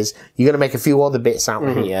bases, you're going to make a few other bits out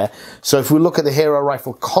here. So if we look at the Hero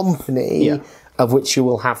Rifle Company, of which you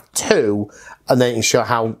will have 2, and then you can show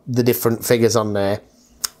how the different figures on there.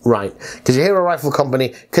 Right, because your Hero Rifle Company,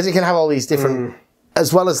 because it can have all these different,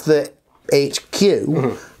 as well as the HQ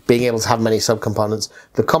being able to have many subcomponents,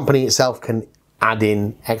 the company itself can add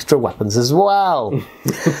in extra weapons as well.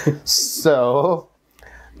 So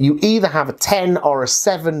you either have a 10 or a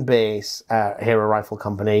 7 base Hero Rifle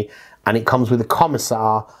Company, and it comes with a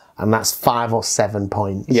commissar, and that's 5 or 7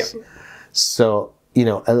 points. Yep. So,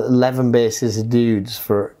 11 bases of dudes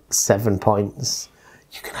for 7 points.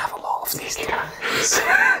 You can have a lot of these guys.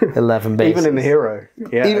 11 bases. Even in the Hero.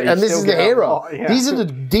 Yeah. And this is the Hero. These are the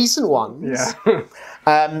decent ones.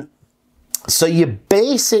 Yeah. So your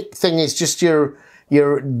basic thing is just your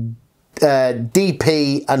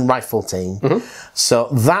DP and rifle team. So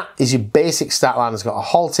that is your basic stat line. It's got a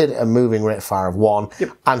halted and moving rate of fire of 1,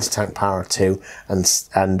 anti-tank power of 2,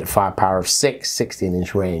 and firepower of 6,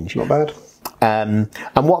 16-inch range. Not bad. And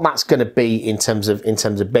what that's going to be in terms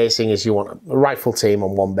of basing is you want a rifle team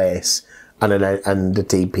on 1 base and a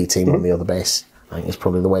DP team on the other base. I think it's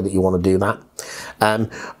probably the way that you want to do that.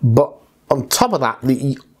 But on top of that,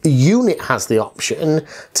 the unit has the option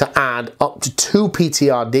to add up to 2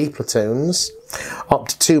 PTRD platoons, up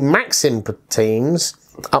to 2 Maxim teams,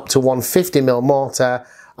 up to 1 50mm mortar,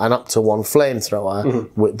 and up to 1 flamethrower,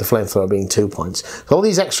 with the flamethrower being 2 points. So all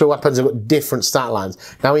these extra weapons have got different stat lines.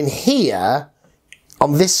 Now in here,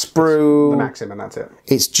 On this sprue, the Maxim, and that's it.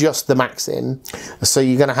 It's just the Maxim. So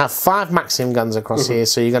you're going to have 5 Maxim guns across here,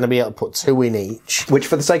 so you're going to be able to put 2 in each. Which,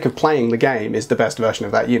 for the sake of playing the game, is the best version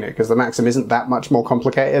of that unit, because the Maxim isn't that much more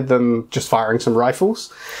complicated than just firing some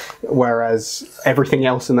rifles, whereas everything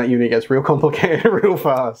else in that unit gets real complicated real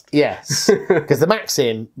fast. Yes, because the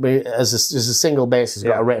Maxim, as a single base, has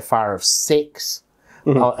got a rate of fire of 6.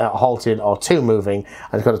 Halted or 2 moving,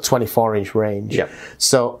 and it's got a 24-inch range. Yep.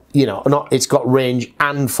 So, you know, it's got range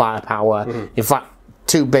and firepower. In fact,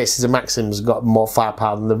 2 bases of Maxim's got more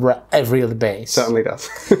firepower than every other base. Certainly does.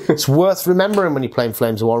 It's worth remembering when you're playing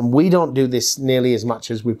Flames of War, and we don't do this nearly as much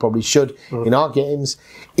as we probably should in our games,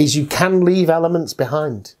 is you can leave elements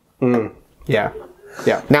behind. Yeah.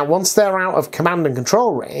 Yeah. Now, once they're out of command and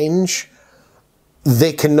control range,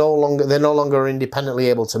 they're no longer independently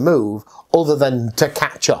able to move, other than to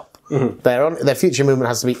catch up. Their future movement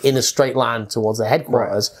has to be in a straight line towards their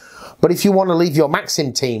headquarters. Right. But if you want to leave your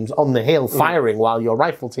Maxim teams on the hill firing while your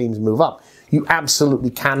rifle teams move up, you absolutely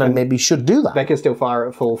can and maybe should do that. They can still fire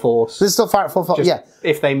at full force. They still fire at full force. Yeah.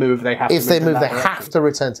 If they move, they have to. If they move, they have to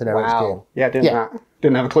return to their HQ. Yeah,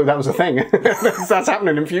 didn't have a clue that was a thing. That's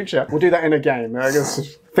happening in future. We'll do that in a game. I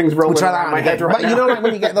guess things rolling around my head right now. You know, like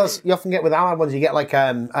when you get those, you often get with Allied ones, you get like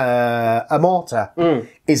a mortar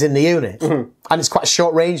is in the unit, and it's quite a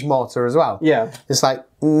short range mortar as well. Yeah, it's like.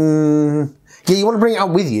 Yeah, you want to bring it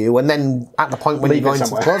out with you, and then at the point when you're going to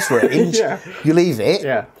close range, you leave it.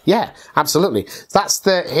 Yeah, absolutely. That's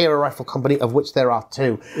the Hero Rifle Company, of which there are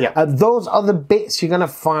 2. Yeah. Those other bits you're going to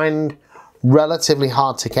find relatively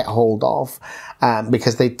hard to get hold of,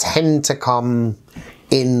 because they tend to come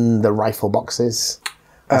in the rifle boxes.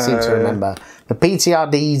 I seem to remember. The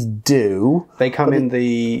PTRDs do. They come in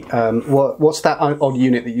the... what's that odd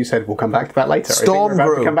unit that you said? We'll come back to that later. Storm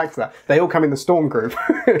Group. To come back to that. They all come in the Storm Group.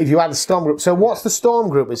 If you add the Storm Group. So what's the Storm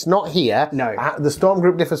Group? It's not here. No. The Storm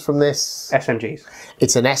Group differs from this... SMGs.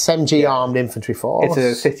 It's an SMG-armed infantry force. It's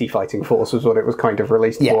a city fighting force was what it was kind of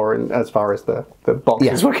released for, and as far as the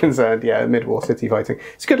boxes were concerned. Yeah, mid-war city fighting.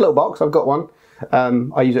 It's a good little box. I've got one.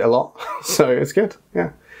 I use it a lot, so it's good.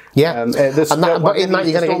 Yeah. Yeah, but in that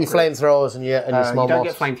you're going to get your flamethrowers and your small You don't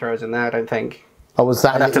get flamethrowers in there, I don't think. Oh, was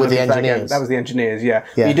that with the engineers? That was the engineers, yeah.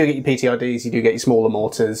 You do get your PTRDs, you do get your smaller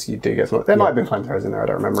mortars, you do get some... There might have been flamethrowers in there, I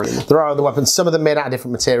don't remember anymore. There are other weapons, some of them made out of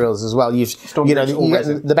different materials as well. You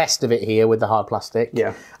get the best of it here with the hard plastic.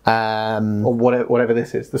 Yeah. Or whatever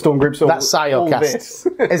this is. The Storm Group's all, that's all this.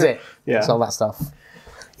 Is it? Yeah. It's all that stuff.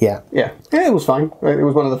 Yeah. Yeah, it was fine. It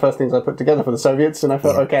was one of the first things I put together for the Soviets, and I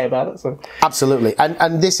felt okay about it. So absolutely,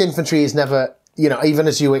 and this infantry is never, you know, even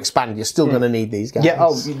as you expand, you're still going to need these guys. Yeah.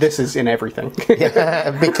 Oh, this is in everything.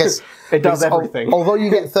 Because it does everything. Although you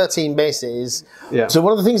get 13 bases. Yeah. So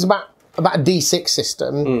one of the things about a D6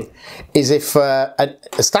 system is if a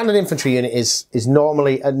standard infantry unit is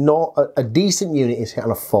normally a decent unit is hit on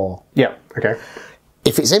a 4. Yeah. Okay.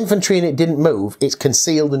 If it's infantry and it didn't move, it's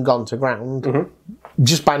concealed and gone to ground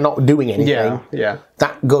just by not doing anything. Yeah.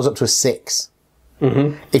 That goes up to a 6.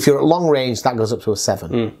 If you're at long range, that goes up to a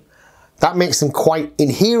 7. That makes them quite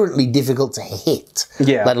inherently difficult to hit,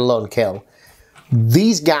 let alone kill.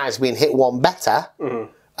 These guys being hit 1 better,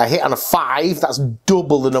 a hit on a 5, that's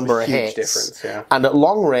double the number of hits. Difference, yeah. And at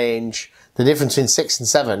long range, the difference between 6 and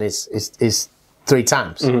 7 is 3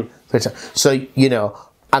 times. 3 times. So, you know...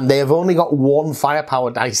 And they have only got 1 firepower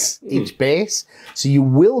dice each base. So you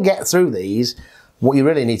will get through these. What you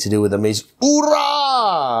really need to do with them is,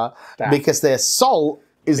 hoorah! Because their assault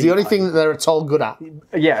is the only thing that they're at all good at.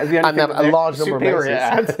 Yeah, the only and they have a large number of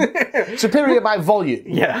bases. Superior by volume.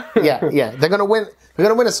 Yeah. Yeah. They're going to win. They're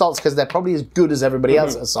going to win assaults because they're probably as good as everybody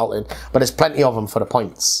else at assaulting. But there's plenty of them for the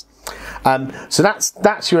points. So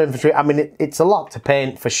that's your infantry. I mean, it's a lot to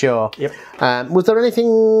paint for sure. Yep. Was there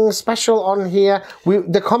anything special on here?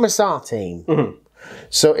 The commissar team.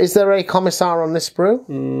 So is there a commissar on this sprue?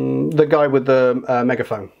 The guy with the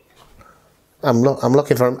megaphone. I'm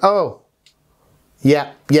looking for him. Oh.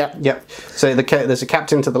 Yeah. So there's a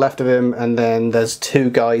captain to the left of him, and then there's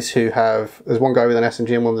 2 guys who have... There's one guy with an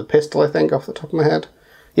SMG and one with a pistol, I think, off the top of my head.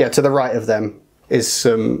 Yeah, to the right of them is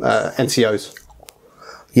some NCOs.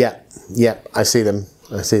 Yeah, I see them.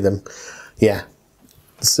 Yeah.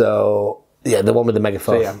 So, yeah, the one with the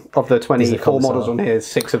megaphone. So, yeah, of the 24 models on here,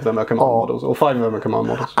 6 of them are command models, or 5 of them are command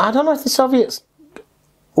models. I don't know if the Soviets...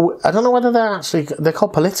 I don't know whether they're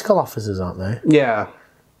called political officers, aren't they? Yeah.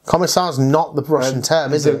 Commissar's not the Russian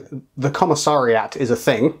term, is it? The commissariat is a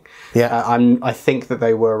thing. Yeah. I think that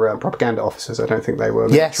they were propaganda officers. I don't think they were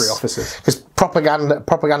military officers. Because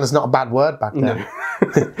propaganda's not a bad word back then. No.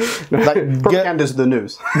 Like, Propaganda's the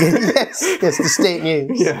news. yes, the state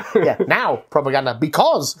news. Yeah. Now, propaganda,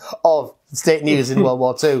 because of state news in World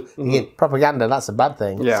War II. Again, propaganda, that's a bad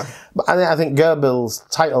thing. Yeah. But I think Goebbels'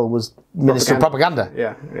 title was Minister of Propaganda.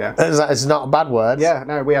 Yeah. It's not a bad word. Yeah,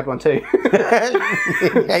 no, we had one too.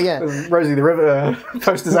 yeah. Rosie the River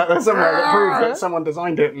posters out there somewhere that prove that someone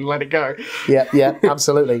designed it and let it go. Yeah,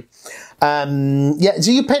 absolutely. So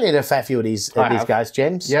you painted a fair few of these guys,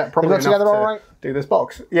 James? Yeah, probably they got together all right? Do this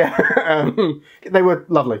box. Yeah. They were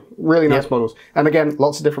lovely. Really nice models. And again,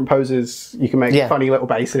 lots of different poses. You can make funny little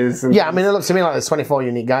bases. And I mean, it looks to me like there's 24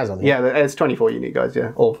 unique guys on here. Yeah, there's 24 unique guys,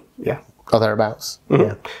 yeah. Or thereabouts.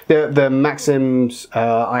 The Maxims,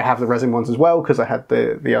 I have the resin ones as well because I had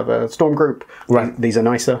the other Storm group. Right. These are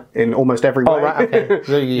nicer in almost every way. Oh, right, okay.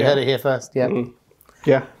 So you heard it here first.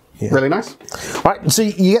 Yeah. Really nice. Right, so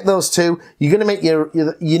you get those two. You're going to make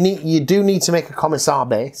you do need to make a commissar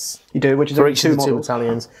base. You do, which is for each of the two models.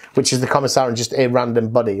 battalions, which is the commissar and just a random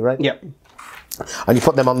buddy, right? Yep. And you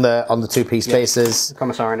put them on the two-piece bases.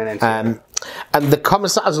 Commissar and an NCO. And the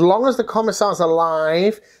commissar, as long as the commissar's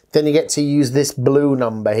alive, then you get to use this blue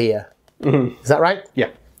number here. Is that right?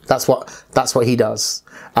 Yeah. That's what he does,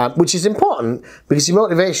 which is important because your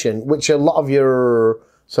motivation, which a lot of your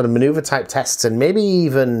sort of maneuver type tests and maybe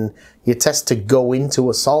even your test to go into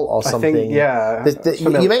assault or something. I think,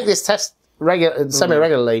 you make this test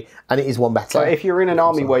semi-regularly and it is one better. So if you're in an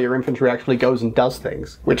army where your infantry actually goes and does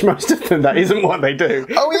things, which most of them, that isn't what they do.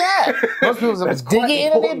 Oh yeah! Most people just dig it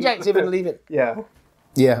in at the objective and leave it.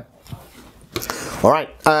 Yeah. All right.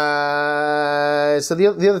 So the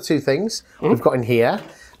other two things we've got in here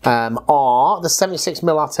are the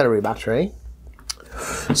 76mm artillery battery.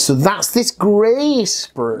 So that's this grey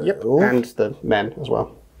sprue. Yep. And the men as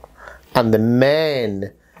well. And the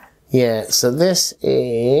men. Yeah, so this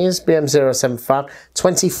is BM075,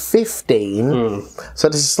 2015. So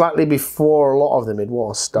this is slightly before a lot of the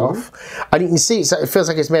mid-war stuff. And you can see it feels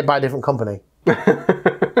like it's made by a different company.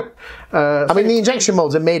 I mean, the injection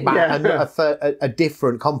molds are made by a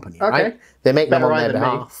different company, right? They make them on their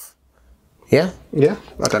behalf. Yeah? Yeah,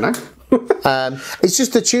 I don't know. It's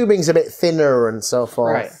just the tubing's a bit thinner and so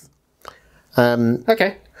forth. Right.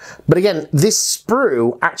 Okay. But again, this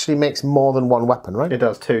sprue actually makes more than one weapon, right? It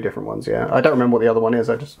does, two different ones, yeah. I don't remember what the other one is.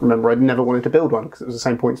 I just remember I never wanted to build one because it was the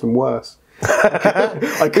same points and worse.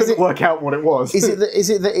 I couldn't work out what it was. Is it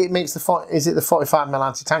that it makes the 45mm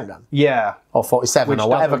anti-tank gun? Yeah. Or 47 or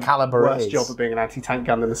whatever caliber it is. Worse job of being an anti-tank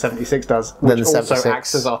gun than the 76 does, which also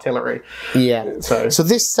acts as artillery. Yeah. So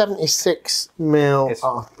this 76mm it's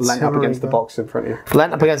lent up against the box in front of you.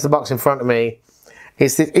 Lent up against the box in front of me.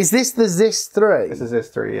 Is this the ZIS-3? This is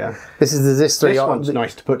ZIS-3, yeah. This is the ZIS-3. This one's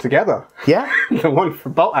nice to put together. Yeah? The one for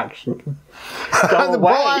bolt action. The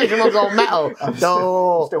bolt action one's all metal.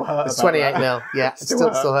 No. Still hurt it's 28mm. Yeah, it's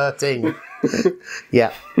still hurting.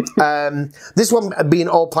 Yeah. This one being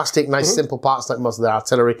all plastic, nice simple parts like most of the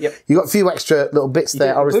artillery. Yep. You got a few extra little bits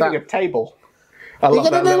there, or is that a table? You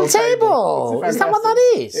get a little table. Is that what that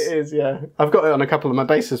is? It is, yeah. I've got it on a couple of my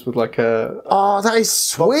bases with like a... Oh, that is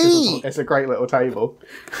sweet. It's a great little table.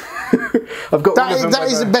 I've got that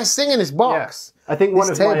is the best thing in this box. Yeah. I think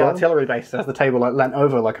one of my artillery bases has the table like lent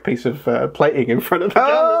over like a piece of plating in front of the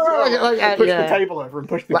gun as well. Push the table over and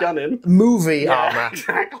push the gun in. Movie armour.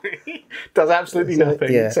 Exactly. Does absolutely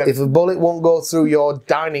nothing. Yeah. If a bullet won't go through your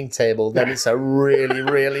dining table, then it's a really,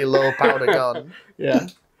 really low powder gun. Yeah.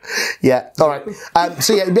 Yeah, all right.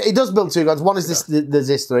 So yeah, it does build two guns. One is this, the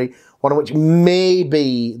ZIS-3, one of which may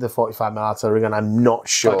be the 45mm artillery gun. I'm not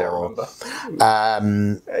sure. I don't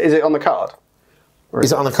remember. Is it on the card?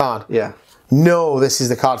 Is it on the card? Yeah. No, this is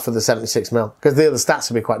the card for the 76mm because the other stats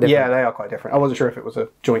will be quite different. Yeah, they are quite different. I wasn't sure if it was a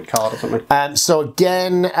joint card or something. So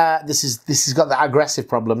again, this has got the aggressive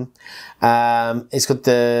problem. It's got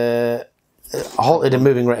the halted and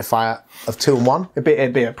moving rate of fire of 2 and 1.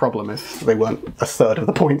 It'd be a problem if they weren't a third of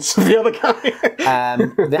the points of the other guy.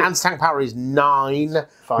 The anti-tank power is 9,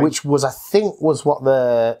 which was, I think, was what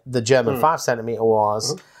the German 5cm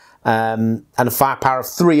was, and a firepower of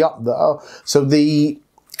 3 up though. So the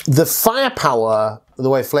firepower, the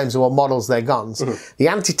way Flames of War models their guns, the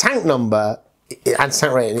anti-tank number,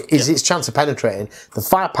 anti-tank rating is its chance of penetrating. The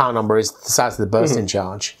firepower number is the size of the bursting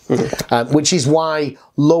charge, which is why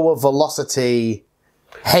lower velocity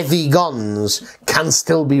heavy guns can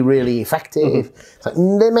still be really effective. It's like,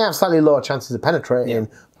 they may have slightly lower chances of penetrating,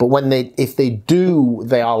 but if they do,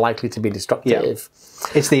 they are likely to be destructive.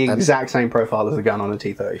 It's the exact same profile as the gun on a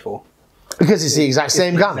T-34. Because it's the exact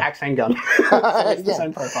same gun. Exact same gun. It's the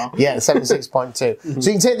same profile. Yeah, 76.2. So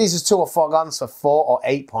you can take these as 2 or 4 guns for 4 or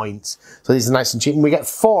 8 points. So these are nice and cheap. And we get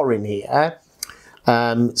 4 in here.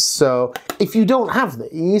 So if you don't have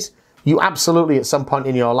these, you absolutely at some point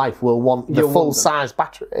in your life will want the full-size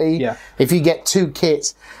battery. Yeah. If you get 2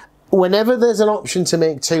 kits, whenever there's an option to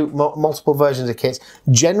make multiple versions of kits,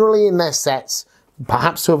 generally in their sets,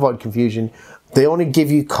 perhaps to avoid confusion, they only give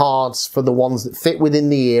you cards for the ones that fit within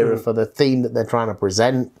the era, for the theme that they're trying to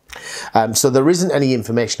present. So there isn't any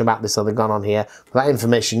information about this other gun on here. That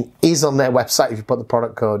information is on their website if you put the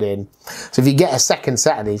product code in. So if you get a second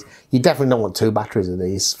set of these, you definitely don't want 2 batteries of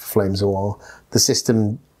these for Flames of War. The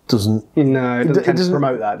system doesn't... No, it doesn't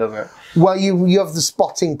promote that, does it? Well, you have the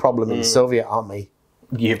spotting problem in the Soviet army.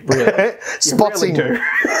 You really, Spotting you really do.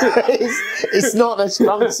 it's not their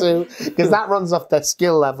strong suit, because that runs off their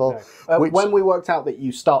skill level. No. When we worked out that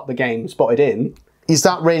you start the game spotted in, you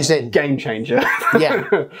start ranged in. Game changer. Yeah.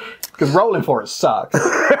 Because rolling for it sucks.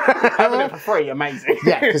 Having it for free, amazing.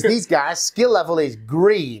 Yeah, because these guys, skill level is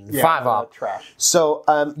green, 5 up. Trash. So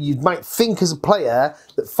you might think as a player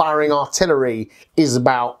that firing artillery is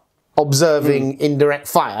about observing indirect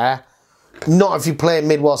fire. Not if you play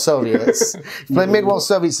Mid-War Soviets. If you play Mid-War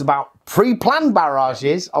Soviets, it's about pre-planned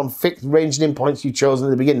barrages on fixed ranged in points you've chosen at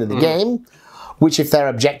the beginning of the game, which if they're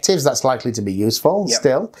objectives, that's likely to be useful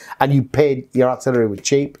still. And you paid your artillery with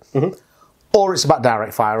cheap. Or it's about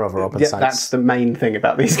direct fire over open sites. That's the main thing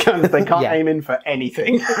about these guns. They can't aim in for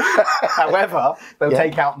anything. However, they'll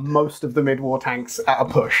take out most of the mid-war tanks at a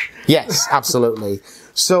push. Yes, absolutely.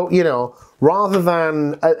 So, you know, rather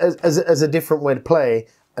than, as a different way to play,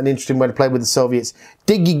 an interesting way to play with the Soviets,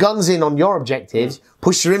 dig your guns in on your objectives,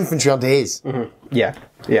 push your infantry onto his. Yeah,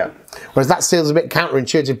 yeah. Whereas that feels a bit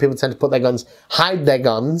counterintuitive. People tend to put their guns, hide their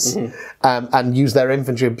guns, and use their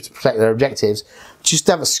infantry to protect their objectives. Just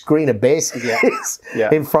have a screen of bases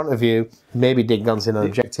in front of you. Maybe dig guns in on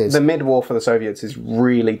objectives. The mid-war for the Soviets is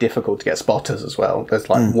really difficult to get spotters as well. There's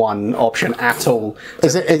like one option at all.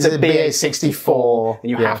 It's a BA-64. And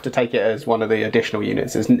you have to take it as one of the additional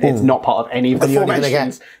units. It's not part of any of the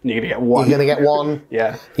formations. You're going to get one. You're going to get one.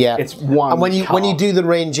 Yeah. It's one. And when you do the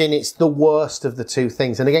range in, it's the worst of the 2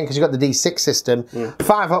 things. And again, because you've got the D6 system,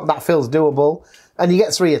 5 up, that feels doable. And you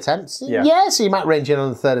get 3 attempts. So you might range in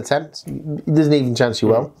on the 3rd attempt. There's an even chance you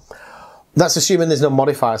will. That's assuming there's no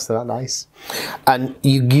modifiers to that dice. And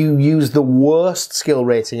you use the worst skill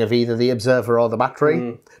rating of either the observer or the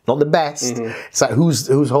battery. Not the best. It's like,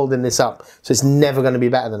 who's holding this up? So it's never going to be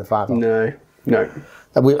better than a 5 up. No, no.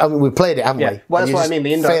 And we played it, haven't we? Well, that's what I mean.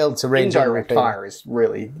 The failed to range indirect fire is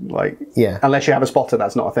really like, unless you have a spotter,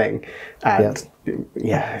 that's not a thing. And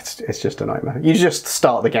it's just a nightmare. You just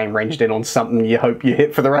start the game ranged in on something you hope you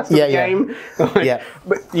hit for the rest of the game.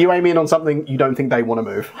 But you aim in on something you don't think they want to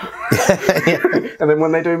move. And then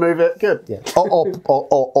when they do move it, good.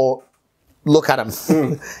 Or look at them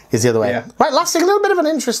is the other way. Right, last thing, a little bit of an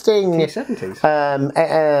interesting addition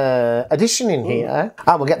in here.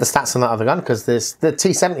 We'll get the stats on that other gun because the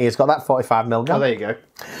T70 has got that 45mm gun. Oh, there you go.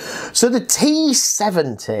 So the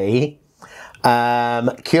T70,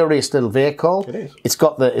 curious little vehicle. It is. It's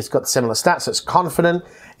got the similar stats. So it's confident.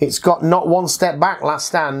 It's got not one step back, last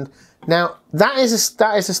stand. Now that is a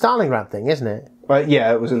Stalingrad thing, isn't it?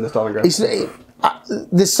 Yeah, it was in the Stalingrad.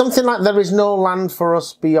 There's something like there is no land for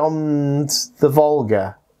us beyond the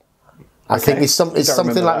Volga. I think it's something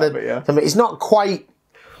like that. It's not quite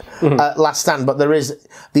last stand, but there is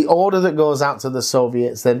the order that goes out to the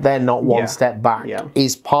Soviets. They're not one step back.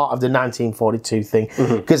 Is part of the 1942 thing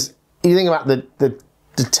because you think about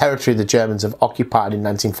the territory the Germans have occupied in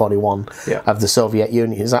 1941 of the Soviet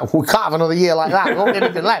Union. It's like, we can't have another year like that. We won't get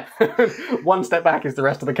anything left. One step back is the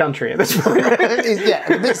rest of the country at this point.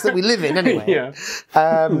 The bits that we live in anyway.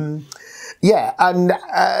 And you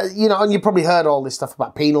know, and you probably heard all this stuff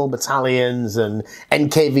about penal battalions and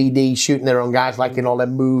NKVD shooting their own guys like in all their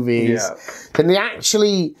movies. And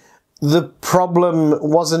the problem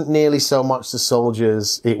wasn't nearly so much the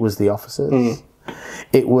soldiers, it was the officers.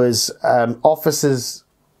 It was officers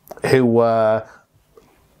who were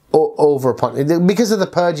over-appointed. Because of the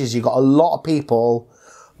purges, you got a lot of people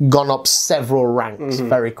gone up several ranks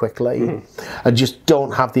very quickly and just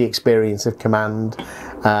don't have the experience of command,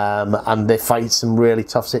 and they fight some really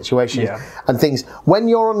tough situations and things. When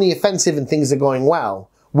you're on the offensive and things are going well,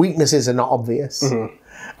 weaknesses are not obvious,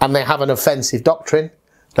 and they have an offensive doctrine.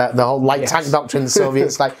 The whole light tank doctrine, the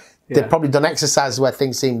Soviets like. They've probably done exercises where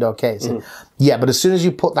things seemed okay. So, but as soon as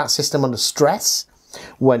you put that system under stress,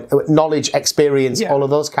 when knowledge, experience, all of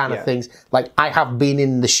those kind of things, like I have been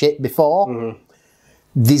in the shit before,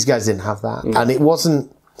 these guys didn't have that. And it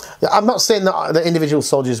wasn't, I'm not saying that the individual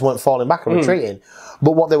soldiers weren't falling back and retreating,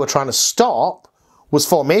 but what they were trying to stop was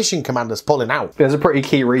formation commanders pulling out. There's a pretty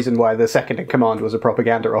key reason why the second in command was a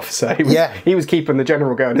propaganda officer. He was keeping the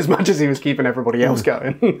general going as much as he was keeping everybody else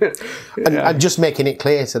going. and just making it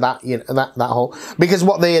clear to that, that whole, because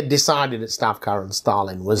what they had decided at Stavka and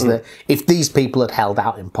Stalin was that if these people had held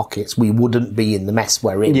out in pockets, we wouldn't be in the mess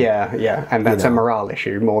we're in. Yeah, and that's a morale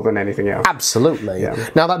issue more than anything else. Absolutely.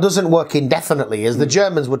 Now that doesn't work indefinitely, as the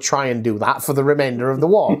Germans would try and do that for the remainder of the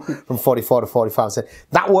war from 44 to 45. So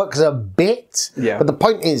that works a bit. But the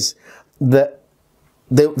point is that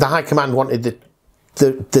the High Command wanted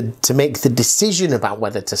to make the decision about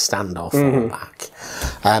whether to stand or fall back.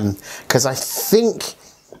 Because I think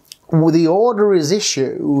the order is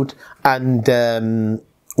issued, and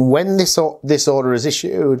when this order is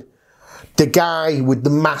issued, the guy with the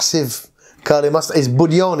massive curly mustache is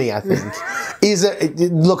Budyoni, I think.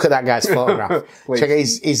 Look at that guy's photograph. Check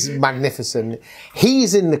it, he's magnificent.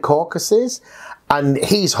 He's in the Caucasus, and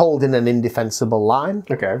he's holding an indefensible line.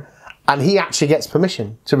 Okay. And he actually gets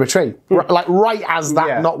permission to retreat. Like, right as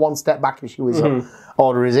that not one step back issue is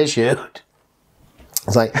order is issued.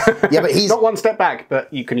 It's like, yeah, but he's... Not one step back,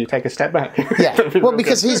 but you take a step back. Yeah, well,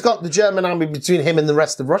 because he's got the German army between him and the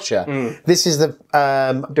rest of Russia. This is the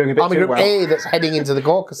Army Group A that's heading into the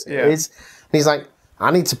Caucasus. And he's like,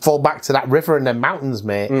 I need to fall back to that river and them mountains,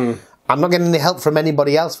 mate. I'm not getting any help from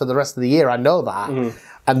anybody else for the rest of the year. I know that.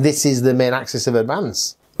 And this is the main axis of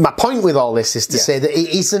advance. My point with all this is to say that it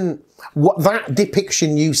isn't what that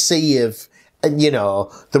depiction you see of,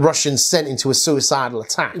 the Russians sent into a suicidal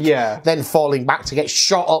attack, then falling back to get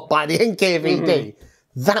shot up by the NKVD.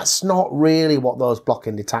 That's not really what those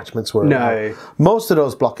blocking detachments were about. Most of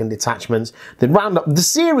those blocking detachments, they'd round up the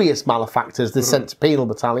serious malefactors, they're sent to penal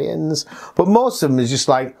battalions, but most of them is just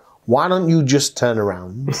like, why don't you just turn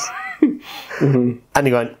around? And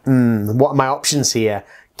you're going, what are my options here?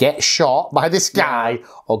 Get shot by this guy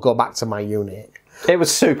or go back to my unit. It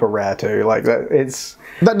was super rare too. Like that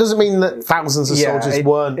doesn't mean that thousands of soldiers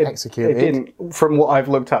weren't executed. It didn't. From what I've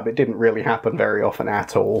looked up, it didn't really happen very often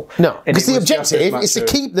at all. No, because the objective is to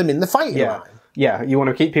keep them in the fighting line. Yeah, you want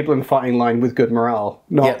to keep people in the fighting line with good morale,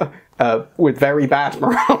 not with very bad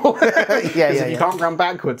morale. If you can't run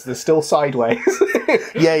backwards, they're still sideways.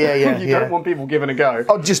 You don't want people giving a go.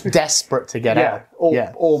 Or just desperate to get out.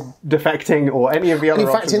 Or defecting, or any of the other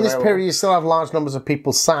options. In fact, in this period, you still have large numbers of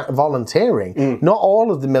people volunteering. Not all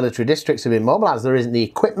of the military districts have been mobilised. There isn't the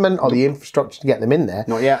equipment or the infrastructure to get them in there.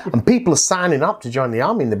 Not yet. And people are signing up to join the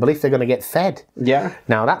army in the belief they're going to get fed. Yeah.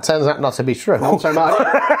 Now, that turns out not to be true. Not so much.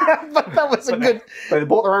 But that was good... They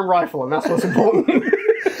bought their own rifle, and that's what's important.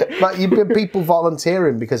 But you've been people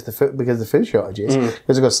volunteering because the food shortages.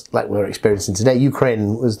 Because of course, like we're experiencing today,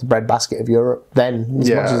 Ukraine was the breadbasket of Europe then, as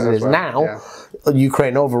much as it is now.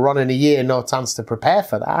 Ukraine overrun in a year, no chance to prepare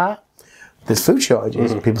for that. There's food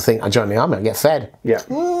shortages, and people think, I join the army, I get fed. Yeah.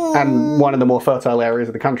 And one of the more fertile areas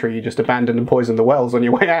of the country, you just abandon and poison the wells on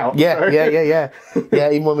your way out. Yeah,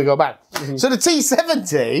 even when we go back. So the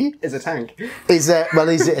T-70 is a tank. Is it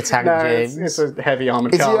a tank, no, James? It's a heavy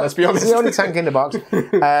armoured car, let's be honest. It's the only tank in the box.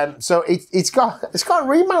 So it's got a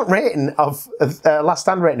remount rating of last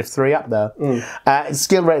stand rating of 3 up there. Its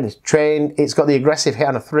skill rating is trained. It's got the aggressive hit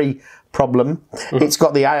on a 3 problem. It's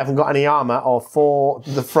got the I haven't got any armour, or 4 to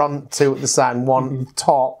the front, 2 at the side, and 1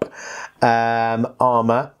 top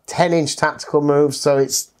armour. 10-inch tactical moves, so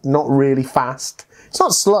it's not really fast. It's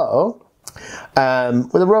not slow.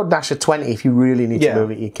 With a road dash of 20, if you really need to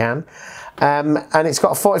move it, you can. And it's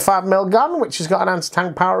got a 45mm gun, which has got an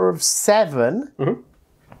anti-tank power of 7.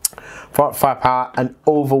 45 power and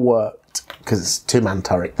overworked because it's 2-man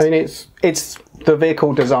turret. I mean, it's the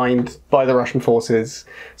vehicle designed by the Russian forces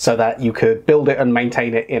so that you could build it and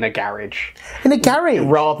maintain it in a garage. In a garage?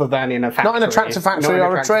 Rather than in a factory. Not in a tractor factory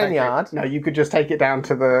or a train yard? No, you could just take it down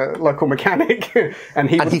to the local mechanic and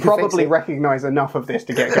he would probably recognise enough of this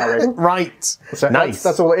to get going. Right. So nice.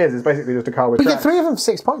 That's all it is. It's basically just a car with tracks. You get 3 of them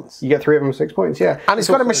 6 points. You get 3 of them 6 points, yeah. And it's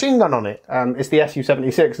got a machine gun on it. It's the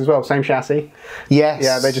Su-76 as well, same chassis. Yes.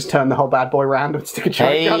 Yeah, they just turn the whole bad boy round and stick a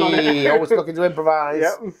giant gun on it. Always looking to improvise.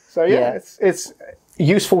 Yeah. So it's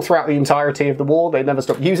useful throughout the entirety of the war. They never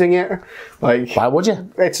stopped using it. Like, why would you?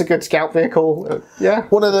 It's a good scout vehicle.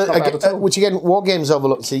 One of the which again, war games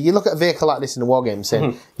overlook. So you look at a vehicle like this in a war game,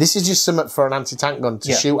 saying this is just something for an anti-tank gun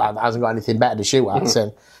to shoot at that hasn't got anything better to shoot at.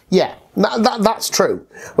 Saying, that's true.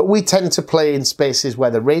 But we tend to play in spaces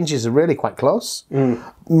where the ranges are really quite close.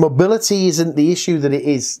 Mobility isn't the issue that it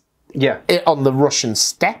is. On the Russian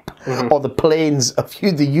steppe or the plains of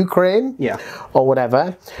the Ukraine or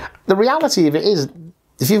whatever. The reality of it is,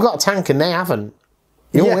 if you've got a tank and they haven't,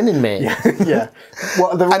 you're winning, mate.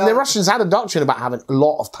 Well, and the Russians had a doctrine about having a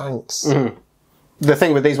lot of tanks. the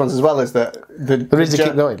thing with these ones as well is that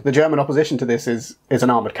the German opposition to this is an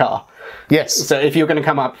armoured car. Yes. So if you're going to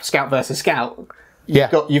come up scout versus scout,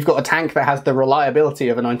 you've got a tank that has the reliability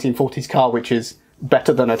of a 1940s car, which is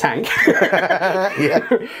better than a tank.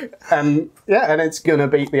 And it's going to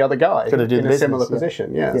beat the other guy in a similar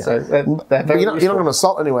position. Yeah. So they're very you're not going to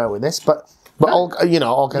assault anywhere with this, but all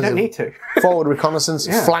kinds of need to. forward reconnaissance,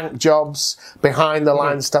 flank jobs, behind the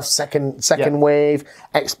line stuff, second wave,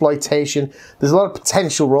 exploitation. There's a lot of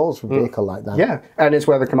potential roles for a vehicle like that. Yeah, and it's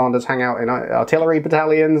where the commanders hang out in artillery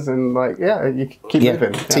battalions and you keep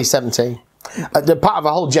moving. T-17. They're part of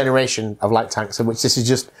a whole generation of light tanks, of which this is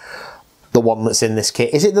just the one that's in this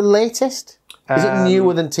kit. Is it the latest? Is it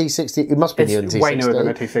newer than T60? It must be newer than T60. It's way newer than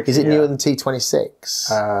a T60. Is it newer than T26?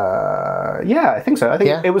 Yeah, I think so. I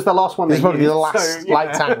think it was the last one. It's probably the last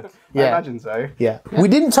light tank. I imagine so. Yeah. We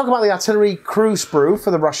didn't talk about the artillery crew sprue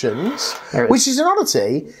for the Russians, which is an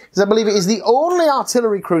oddity, because I believe it is the only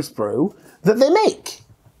artillery crew sprue that they make.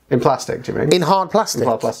 In plastic, do you mean? In hard plastic. In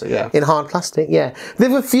hard plastic, yeah. In hard plastic, yeah. They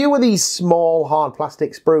have a few of these small hard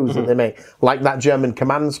plastic sprues that they make, like that German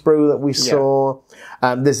command sprue that we saw.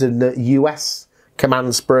 There's a US command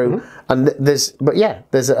sprue, and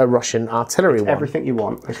there's a Russian artillery one. Everything you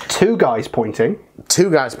want. There's two guys pointing.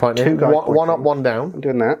 One up, one down. I'm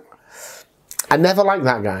doing that. I never liked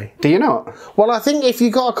that guy. Do you not? Well, I think if you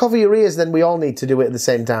got to cover your ears, then we all need to do it at the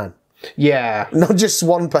same time. Yeah. Not just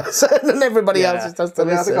one person and everybody else just has to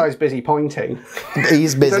listen. The other guy's busy pointing.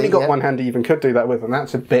 He's busy. He's only got one hand he even could do that with, and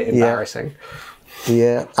that's a bit embarrassing.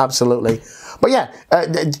 Yeah, absolutely. But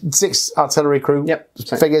 6 artillery crew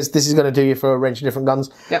figures. This is going to do you for a range of different guns.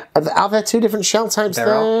 Yep. Are there 2 different shell types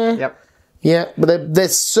there? Are. Yep. Yeah, but they're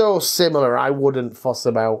so similar, I wouldn't fuss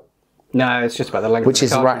about. No, it's just about the length of the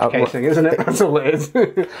cartridge casing, isn't it? That's all it is.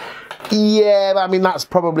 Yeah, but I mean, that's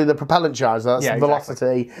probably the propellant charge. That's the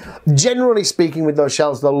velocity. Generally speaking, with those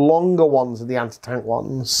shells, the longer ones are the anti-tank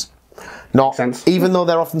ones. Not, even though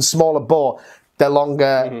they're often smaller bore, they're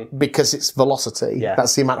longer because it's velocity. Yeah.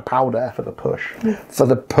 That's the amount of powder. For the push. For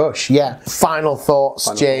the push, yeah. Final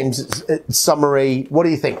thoughts, James. Summary. What do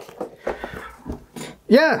you think?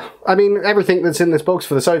 Yeah, I mean, everything that's in this box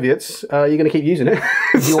for the Soviets, you're going to keep using it.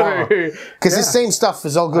 You are. Because the same stuff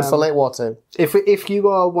is all good for late war too. If you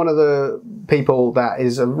are one of the people that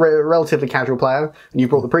is a relatively casual player, and you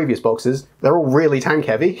brought the previous boxes, they're all really tank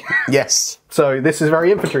heavy. Yes. So this is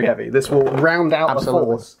very infantry heavy. This will round out the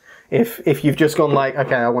force. If you've just gone like,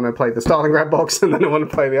 okay, I want to play the Stalingrad box and then I want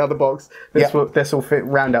to play the other box, this will fit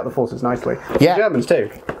round out the forces nicely. Yeah. The Germans too.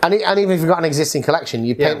 And even if you've got an existing collection,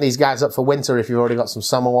 you paint these guys up for winter if you've already got some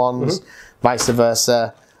summer ones, vice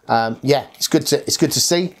versa. It's good to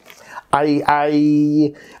see.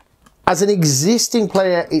 I as an existing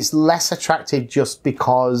player, it's less attractive just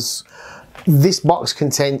because this box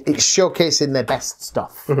contains, it's showcasing their best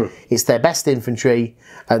stuff. It's their best infantry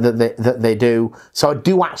that they do. So I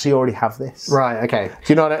do actually already have this. Right, okay.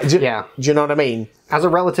 Do you know what do you know what I mean? As a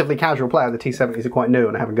relatively casual player, the T-70s are quite new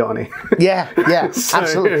and I haven't got any.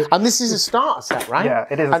 Absolutely. And this is a starter set, right? Yeah,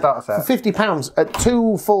 it is a starter set. For £50,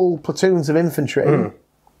 2 full platoons of infantry.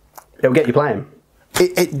 It'll get you playing.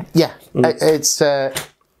 It's...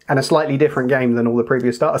 and a slightly different game than all the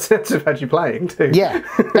previous starter sets have had you playing too. Yeah,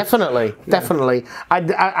 definitely, definitely.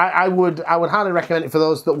 I would highly recommend it for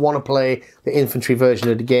those that want to play the infantry version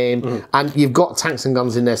of the game. And you've got tanks and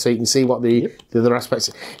guns in there, so you can see what the other aspects.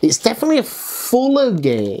 It's definitely a fuller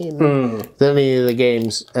game than any of the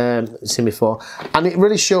games seen before, and it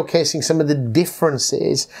really showcasing some of the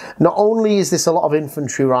differences. Not only is this a lot of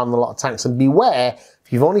infantry around a lot of tanks, and beware.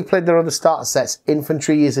 You've only played their other starter sets.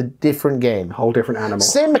 Infantry is a different game. Whole different animal.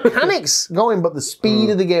 Same mechanics going, but the speed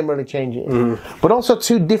of the game really changes. But also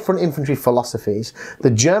 2 different infantry philosophies.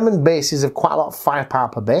 The German bases have quite a lot of firepower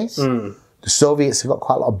per base. The Soviets have got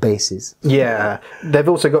quite a lot of bases. Yeah. They've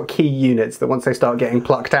also got key units that once they start getting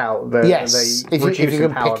plucked out, they reduce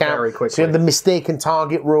in power very quickly. So you have the mistaken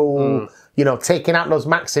target rule. You know, taking out those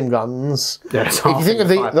Maxim guns. Yeah, if you think of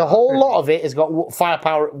the whole lot of it has got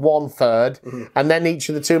firepower at 1/3, and then each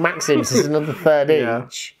of the 2 Maxims is another third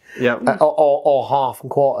each. Yeah. Or half and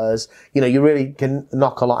quarters. You know, you really can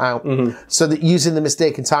knock a lot out. So that using the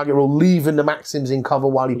mistaken target rule, leaving the Maxims in cover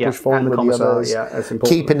while you push forward with the others. Yeah, that's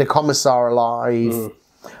important. Keeping the Commissar alive.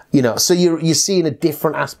 You know, so you're seeing a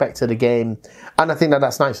different aspect of the game, and I think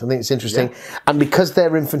that's nice. I think it's interesting, and because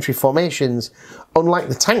they're infantry formations, unlike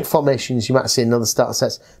the tank formations you might see in other starter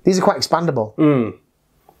sets, these are quite expandable.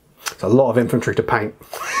 It's a lot of infantry to paint.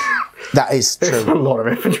 That is true. It's a lot of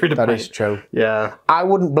infantry to paint. That is true. Yeah. I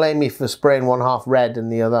wouldn't blame you for spraying one half red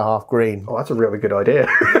and the other half green. Oh, that's a really good idea.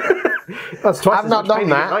 That's twice I've as not much done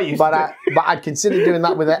painting as I that, used but to do. I'd consider doing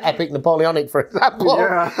that with an epic Napoleonic, for example.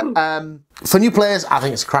 Yeah. For new players, I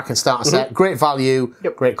think it's a cracking starter set. Great value,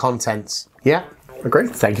 Yep. great content. Yeah.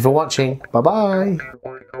 Agreed. Thank you for watching. Bye-bye.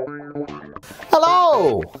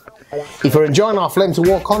 Hello! If you're enjoying our Flame to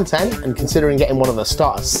War content and considering getting one of the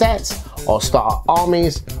starter sets or starter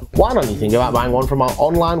armies, why don't you think about buying one from our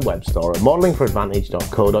online web store at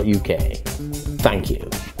modelingforadvantage.co.uk. Thank you.